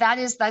say. I mean,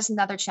 that's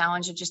another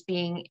challenge of just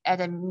being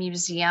at a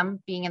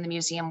museum, being in the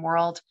museum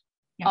world.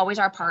 Always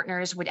our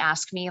partners would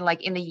ask me,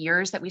 like, in the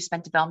years that we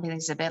spent developing the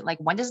exhibit, like,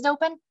 when does it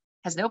open?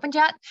 Has it opened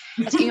yet?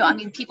 You know, I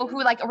mean, people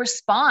who like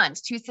respond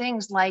to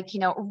things like, you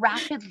know,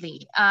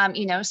 rapidly,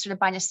 you know, sort of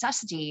by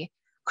necessity,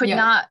 could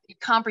not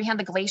comprehend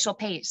the glacial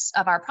pace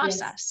of our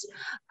process.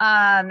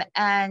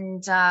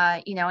 And,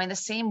 you know, in the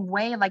same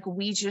way, like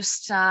we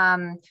just,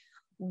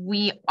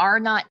 we are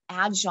not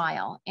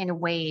agile in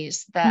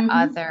ways that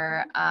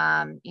other,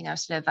 you know,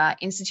 sort of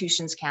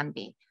institutions can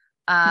be,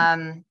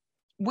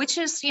 which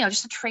is, you know,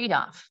 just a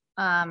trade-off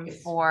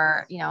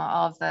for, you know,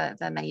 all of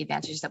the many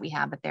advantages that we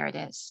have, but there it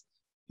is.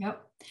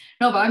 Yep.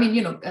 No, but I mean,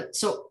 you know,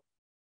 so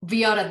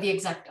we are at the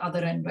exact other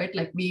end, right?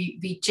 Like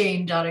we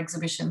change our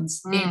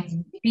exhibitions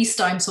in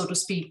peacetime, so to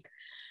speak,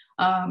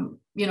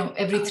 you know,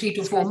 every 3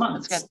 to 4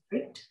 months,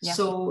 right? Yeah.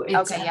 So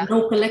it's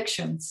no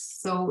collections.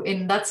 So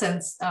in that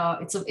sense,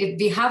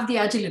 we have the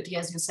agility,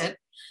 as you said,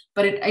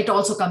 but it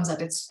also comes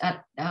with its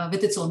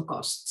own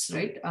costs,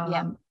 right?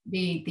 I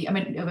mean,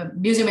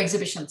 museum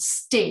exhibitions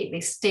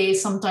stay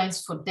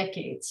sometimes for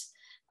decades.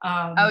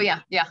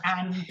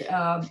 And,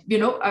 you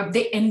know,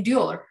 they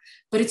endure,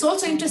 but it's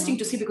also interesting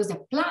to see because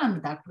they're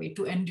planned that way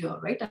to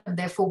endure, right? And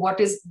therefore what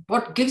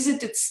gives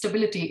it its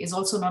stability is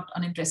also not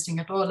uninteresting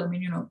at all. I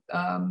mean, you know,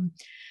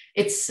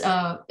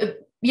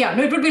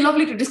 it would be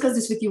lovely to discuss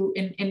this with you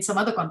in some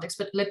other context,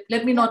 but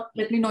let me not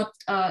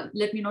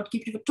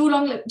keep you for too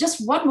long.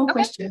 Just one more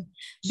question,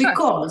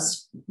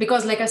 because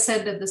like I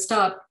said at the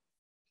start,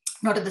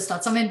 not at the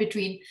start, somewhere in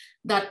between,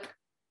 that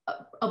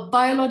a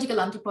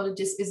biological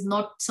anthropologist is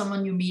not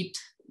someone you meet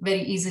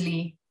very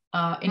easily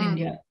in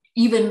India,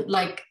 even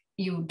like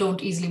you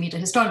don't easily meet a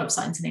historian of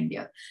science in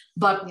India.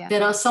 But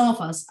there are some of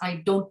us,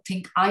 I don't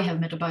think I have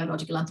met a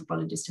biological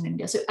anthropologist in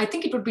India. So I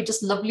think it would be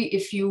just lovely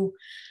if you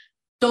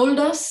told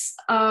us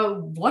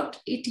what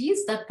it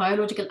is that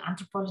biological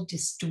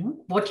anthropologists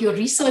do, what your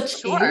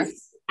research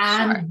is,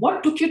 and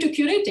what took you to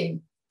curating.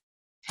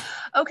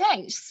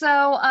 Okay,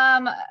 so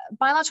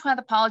biological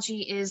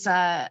anthropology is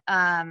a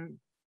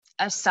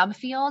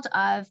subfield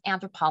of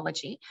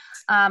anthropology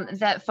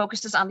that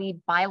focuses on the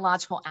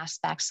biological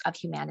aspects of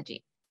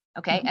humanity.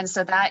 Okay, and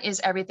so that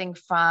is everything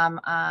from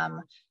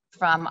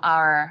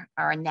our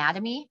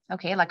anatomy,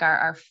 okay, like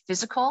our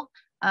physical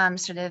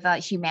sort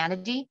of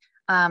humanity,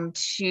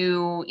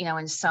 to, you know,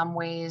 in some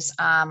ways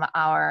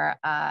our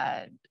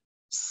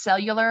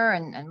cellular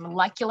and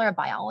molecular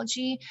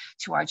biology,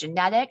 to our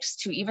genetics,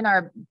 to even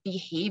our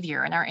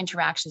behavior and our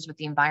interactions with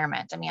the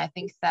environment. I mean, I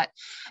think that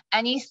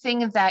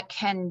anything that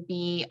can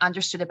be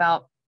understood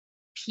about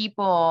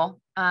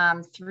people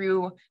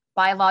through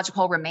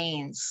biological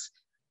remains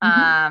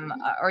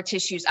or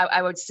tissues, I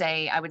would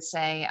say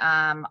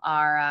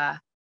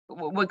our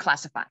would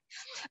classify.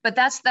 But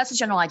that's a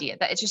general idea,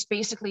 that it's just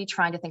basically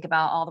trying to think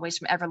about all the ways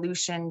from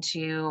evolution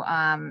to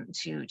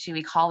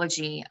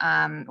ecology,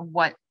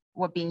 what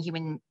being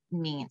human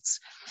means.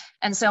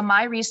 And so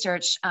my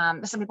research,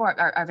 some people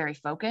are very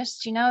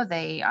focused,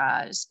 they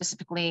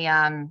specifically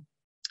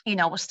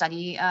will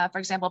study, for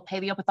example,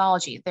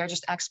 paleopathology. They're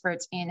just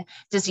experts in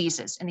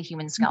diseases in the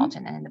human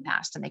skeleton and in the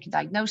past, and they can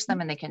diagnose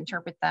them and they can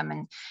interpret them,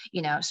 and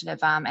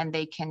and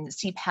they can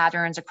see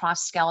patterns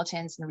across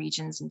skeletons and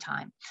regions in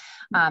time,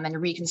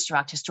 and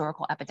reconstruct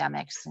historical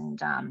epidemics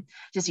and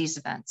disease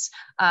events.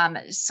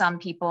 Some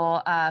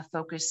people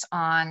focus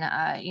on,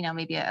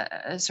 maybe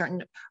a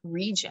certain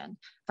region.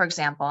 For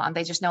example,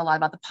 they just know a lot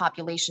about the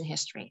population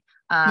history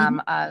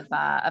of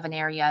an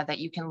area that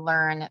you can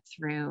learn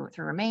through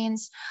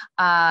remains,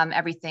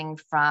 everything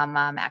from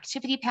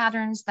activity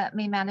patterns that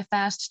may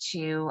manifest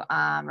to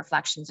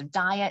reflections of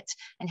diet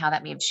and how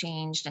that may have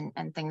changed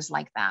and things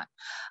like that.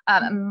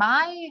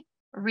 My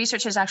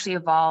research has actually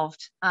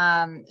evolved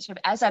sort of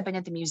as I've been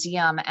at the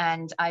museum,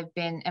 and I've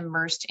been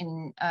immersed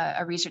in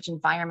a research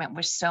environment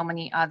with so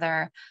many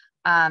other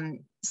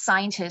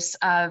scientists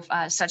of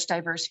such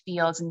diverse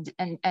fields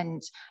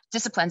and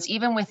disciplines,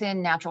 even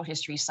within natural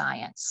history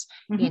science.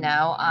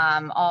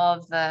 All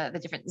of the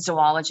different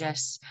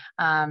zoologists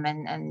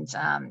and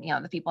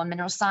the people in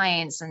mineral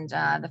science and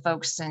the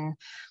folks in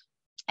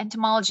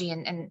entomology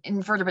and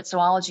invertebrate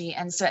zoology.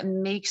 And so it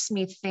makes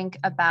me think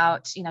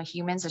about,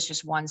 humans as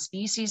just one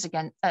species,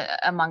 again,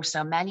 among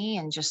so many,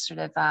 and just sort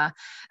of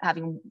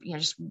having,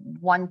 just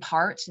one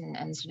part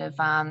and sort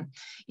of,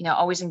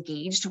 always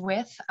engaged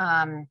with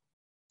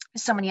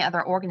so many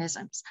other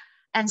organisms.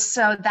 And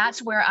so that's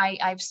where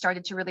I've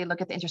started to really look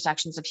at the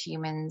intersections of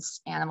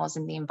humans, animals,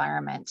 and the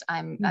environment.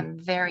 I'm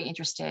very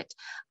interested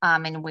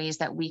in ways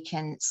that we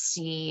can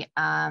see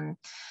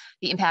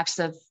the impacts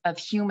of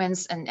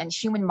humans and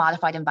human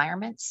modified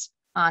environments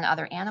on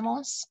other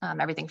animals,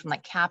 everything from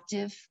like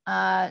captive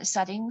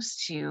settings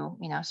to,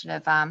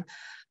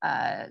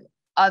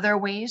 other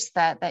ways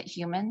that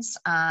humans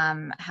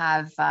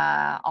have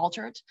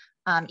altered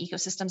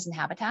ecosystems and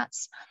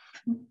habitats.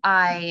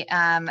 I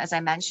am, as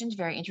I mentioned,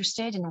 very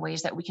interested in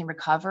ways that we can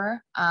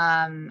recover,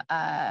 ancient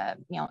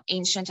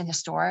and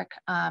historic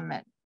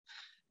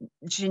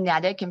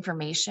genetic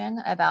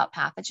information about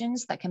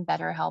pathogens that can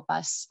better help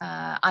us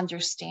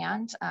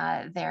understand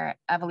their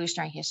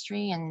evolutionary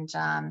history and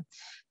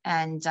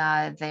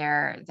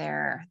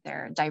their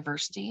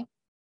diversity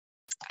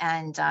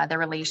and their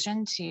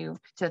relation to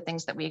the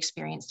things that we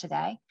experience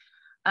today.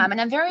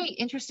 And I'm very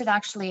interested,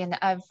 actually, and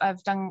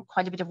I've done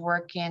quite a bit of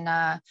work in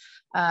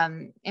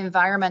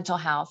environmental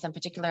health, and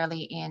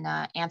particularly in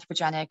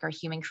anthropogenic or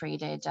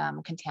human-created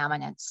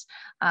contaminants,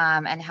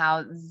 and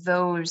how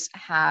those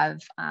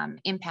have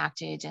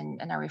impacted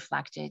and are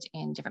reflected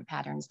in different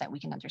patterns that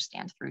we can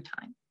understand through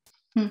time.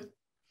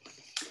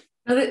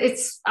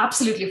 It's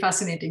absolutely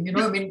fascinating.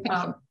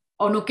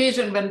 On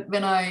occasion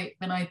when I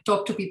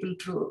talk to people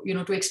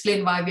to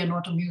explain why we are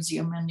not a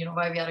museum and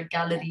why we are a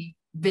gallery,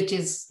 which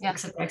is et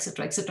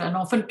cetera, and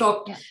often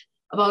talk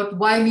about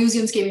why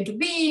museums came into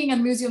being,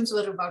 and museums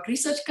were about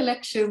research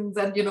collections,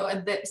 and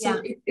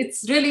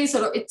it's really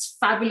it's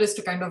fabulous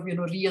to kind of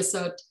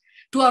reassert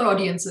to our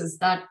audiences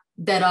that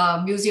there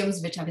are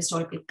museums which have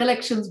historical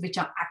collections which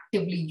are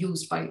actively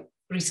used by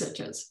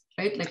researchers,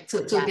 right?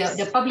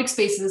 They're public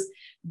spaces,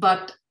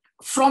 but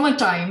from a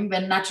time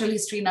when natural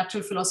history,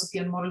 natural philosophy,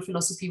 and moral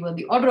philosophy were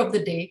the order of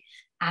the day,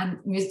 and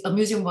a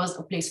museum was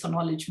a place for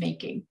knowledge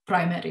making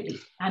primarily,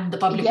 and the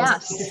public was a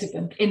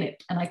participant in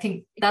it. And I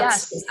think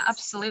that's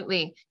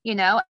absolutely.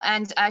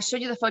 And I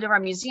showed you the photo of our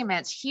museum, and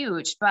it's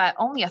huge, but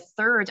only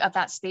 1/3 of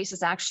that space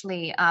is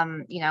actually,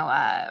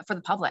 for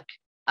the public.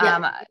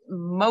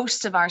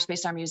 Most of our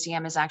space in our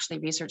museum is actually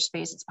research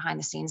space. It's behind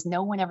the scenes.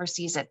 No one ever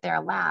sees it. There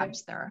are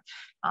labs, there are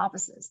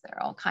offices, there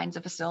are all kinds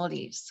of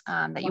facilities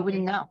that you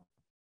wouldn't know.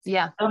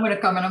 Yeah. I'm going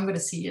to come and I'm going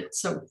to see it.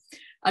 So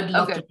I'd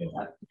love to do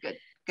that.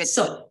 Good.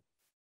 So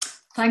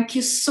thank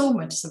you so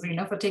much,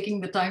 Sabrina, for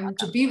taking the time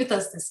to be with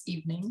us this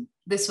evening.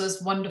 This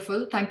was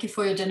wonderful. Thank you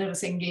for your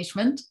generous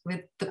engagement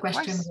with the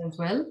questions as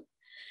well.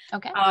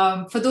 Okay.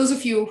 For those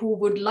of you who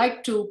would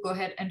like to go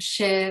ahead and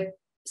share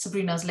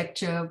Sabrina's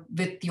lecture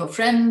with your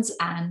friends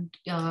and,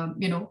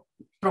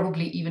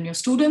 probably even your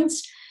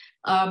students,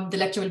 the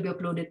lecture will be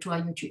uploaded to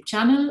our YouTube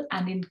channel.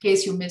 And in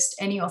case you missed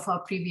any of our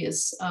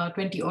previous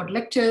 20 odd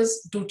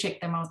lectures, do check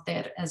them out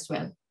there as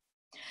well.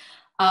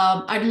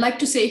 I'd like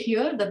to say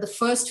here that the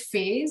first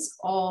phase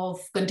of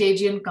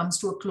Contagion comes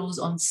to a close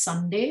on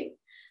Sunday.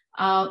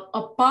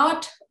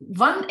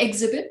 One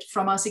exhibit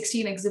from our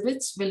 16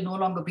 exhibits will no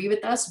longer be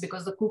with us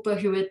because the Cooper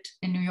Hewitt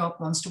in New York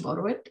wants to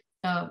borrow it.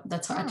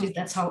 At least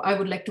that's how I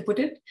would like to put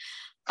it.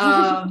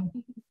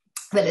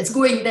 Well, it's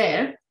going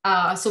there.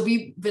 So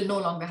we will no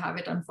longer have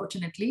it,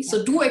 unfortunately.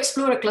 So do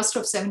explore a cluster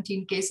of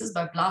 17 cases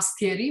by Blast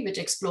Theory, which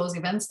explores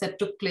events that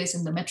took place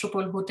in the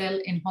Metropole Hotel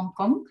in Hong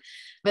Kong,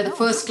 where the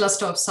first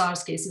cluster of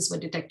SARS cases were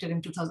detected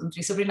in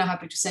 2003. Sabrina,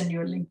 happy to send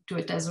you a link to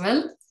it as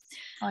well.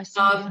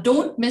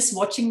 Don't miss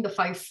watching the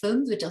 5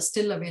 films, which are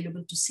still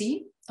available to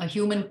see. A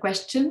Human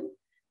Question,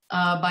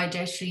 by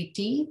Jayashree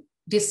T.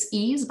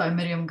 Dis-Ease by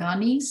Miriam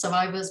Ghani,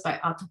 Survivors by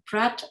Arthur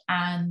Pratt,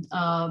 and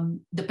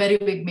The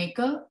Periwig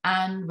Maker,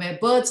 and Where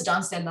Birds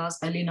Dance Their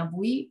Last by Lena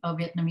Bui, a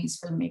Vietnamese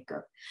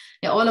filmmaker.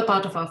 They're all a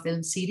part of our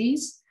film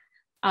series.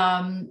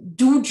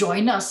 Do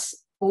join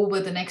us over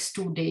the next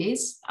 2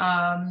 days.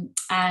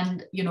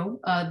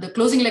 The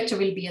closing lecture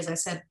will be, as I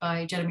said,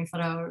 by Jeremy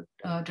Farrar,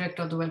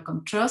 Director of the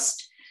Wellcome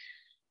Trust.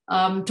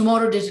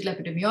 Tomorrow, Digital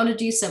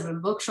Epidemiology, several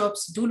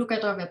workshops. Do look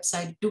at our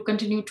website. Do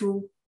continue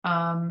to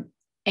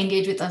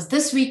engage with us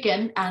this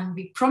weekend, and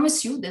we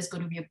promise you there's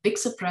going to be a big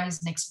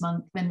surprise next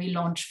month when we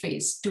launch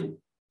phase 2.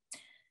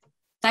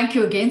 Thank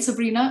you again,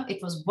 Sabrina.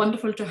 It was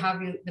wonderful to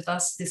have you with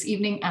us this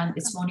evening, and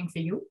it's morning for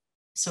you.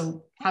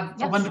 So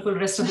have a wonderful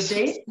rest of the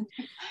day.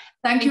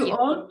 Thank you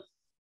all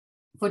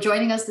for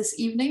joining us this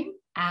evening,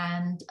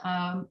 and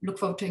look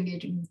forward to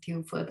engaging with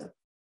you further.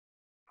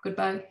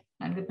 Goodbye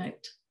and good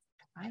night.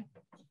 Bye.